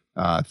great.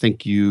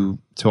 Thank you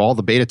to all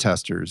the beta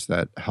testers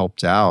that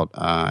helped out.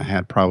 I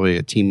had probably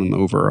a team of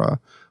over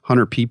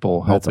 100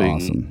 people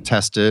helping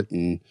test it,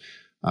 and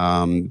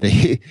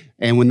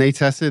when they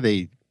tested,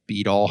 they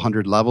beat all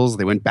 100 levels.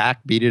 They went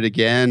back, beat it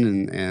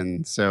again,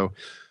 and so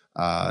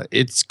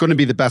it's going to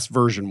be the best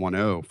version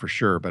 1.0 for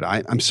sure. But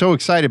I'm so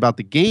excited about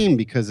the game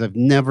because I've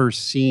never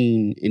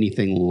seen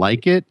anything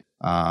like it.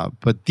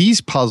 But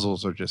these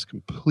puzzles are just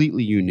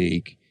completely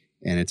unique,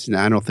 and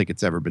I don't think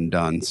it's ever been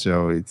done.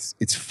 So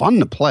it's fun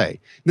to play.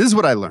 This is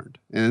what I learned,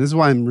 and this is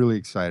why I'm really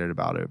excited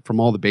about it. From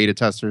all the beta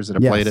testers that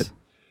have played it,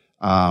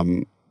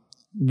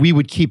 we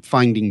would keep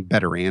finding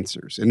better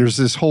answers. And there's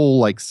this whole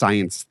like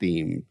science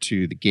theme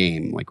to the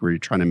game, like where you're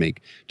trying to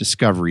make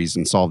discoveries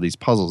and solve these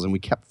puzzles. And we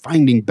kept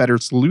finding better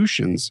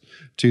solutions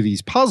to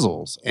these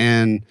puzzles.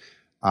 And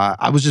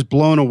I was just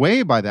blown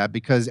away by that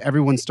because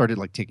everyone started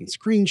like taking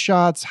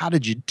screenshots. How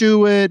did you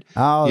do it?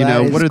 Oh,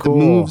 what are the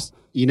moves?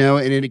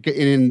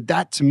 And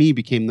that to me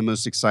became the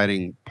most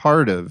exciting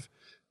part of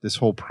this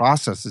whole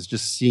process, is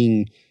just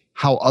seeing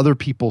how other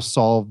people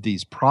solved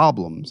these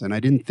problems. And I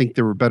didn't think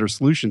there were better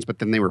solutions, but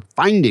then they were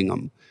finding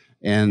them.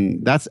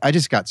 And I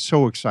just got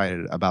so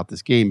excited about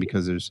this game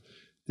because there's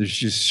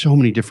just so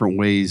many different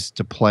ways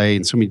to play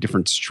and so many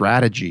different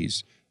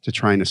strategies to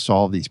trying to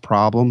solve these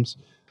problems.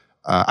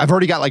 I've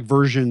already got like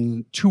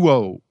version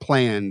 2.0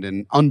 planned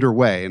and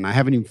underway, and I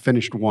haven't even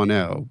finished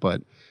 1.0,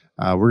 but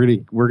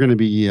we're gonna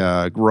be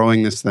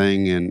growing this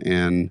thing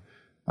and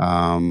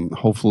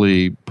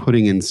hopefully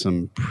putting in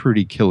some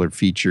pretty killer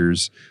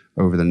features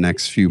over the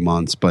next few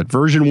months. But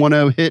version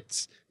 1.0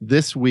 hits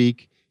this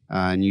week,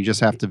 and you just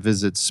have to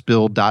visit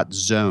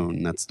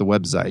spill.zone. That's the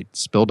website,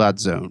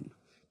 spill.zone.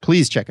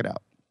 Please check it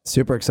out.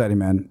 Super exciting,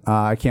 man.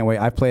 I can't wait.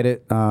 I played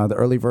it, the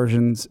early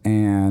versions,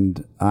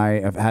 and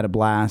I have had a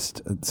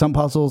blast. Some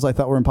puzzles I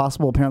thought were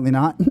impossible. Apparently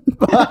not.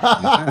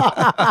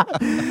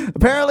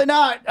 Apparently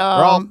not. They're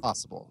all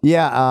possible.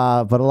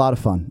 Yeah, but a lot of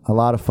fun.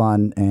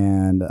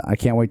 And I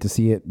can't wait to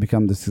see it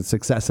become the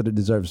success that it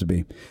deserves to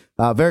be.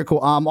 Very cool.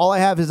 All I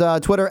have is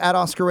Twitter,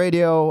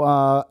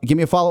 @OscarRadio. Give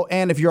me a follow.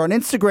 And if you're on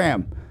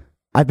Instagram,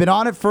 I've been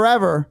on it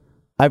forever.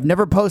 I've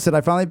never posted.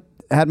 I finally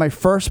had my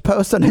first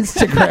post on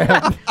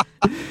Instagram.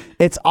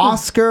 It's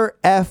Oscar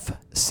F.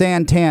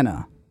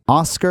 Santana.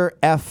 Oscar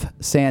F.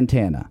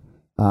 Santana.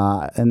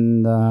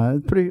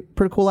 And pretty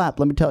cool app,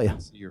 let me tell you.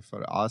 See your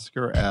photo,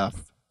 Oscar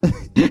F.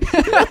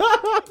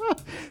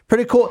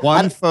 Pretty cool.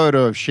 One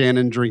photo of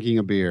Shannon drinking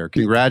a beer.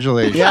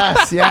 Congratulations.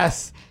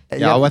 Yes.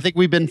 Yeah, well, I think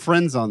we've been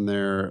friends on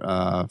there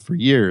for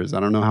years.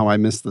 I don't know how I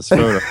missed this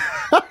photo.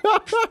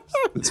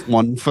 It's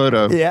one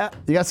photo. Yeah,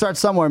 you got to start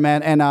somewhere,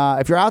 man. And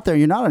if you're out there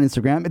and you're not on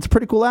Instagram, it's a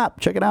pretty cool app.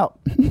 Check it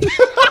out.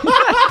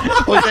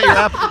 Oh, is that your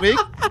app of the week?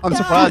 I'm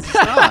surprised it's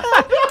not.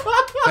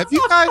 Have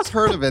you guys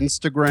heard of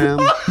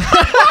Instagram?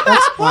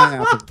 That's my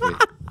app of the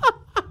week.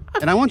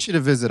 And I want you to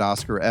visit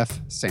Oscar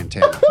F.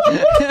 Santana.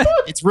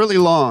 It's really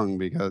long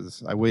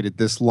because I waited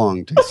this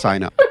long to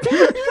sign up.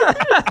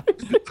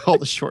 All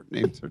the short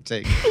names are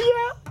taken.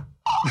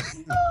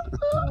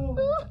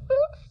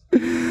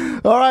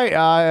 All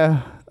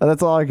right.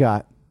 That's all I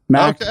got.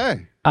 Mac?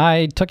 Okay.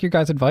 I took your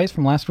guys' advice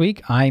from last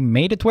week. I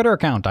made a Twitter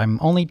account. I'm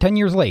only 10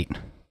 years late.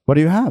 What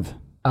do you have?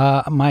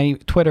 My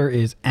Twitter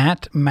is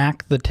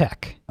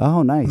 @MacTheTech.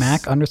 Oh, nice.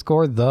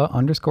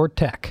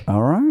 Mac_the_tech.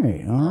 All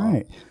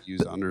right.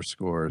 Use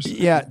underscores.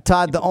 Yeah,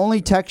 Todd, the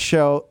only tech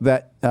show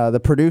that the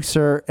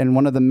producer and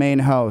one of the main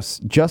hosts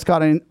just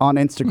got on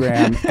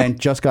Instagram and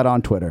just got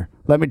on Twitter.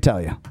 Let me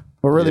tell you.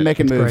 We're really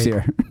making moves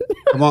great. here.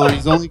 Come on,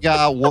 he's only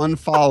got one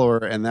follower,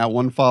 and that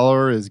one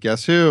follower is,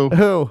 guess who?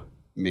 Who?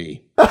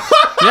 Me.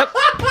 Yep.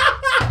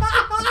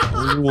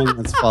 Everyone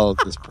that's followed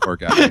this poor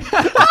guy. Get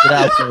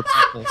out there,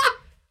 people.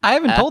 I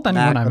haven't told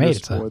anyone I made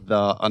it. So.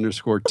 The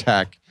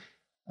 _tech.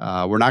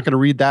 We're not going to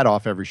read that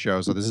off every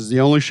show, so this is the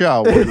only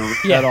show we're going to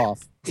read that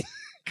off.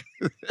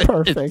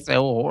 Perfect. It's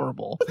so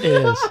horrible. It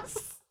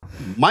is.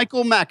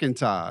 Michael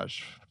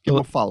McIntosh. Give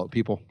him a follow,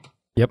 people.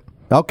 Yep.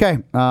 Okay.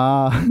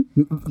 Todd, I'm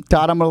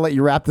going to let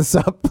you wrap this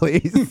up,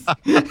 please.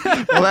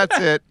 Well, that's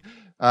it.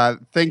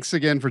 Thanks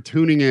again for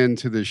tuning in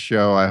to this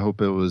show. I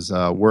hope it was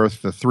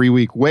worth the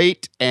 3-week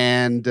wait.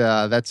 And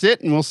that's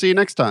it. And we'll see you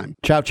next time.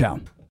 Ciao, ciao.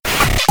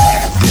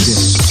 This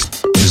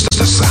is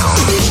the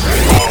sound.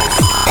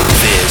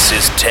 This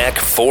is Tech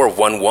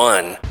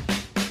 411.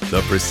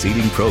 The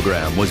preceding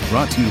program was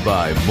brought to you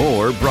by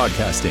More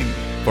Broadcasting.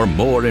 For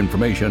more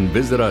information,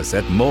 visit us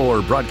at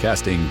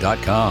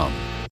morebroadcasting.com.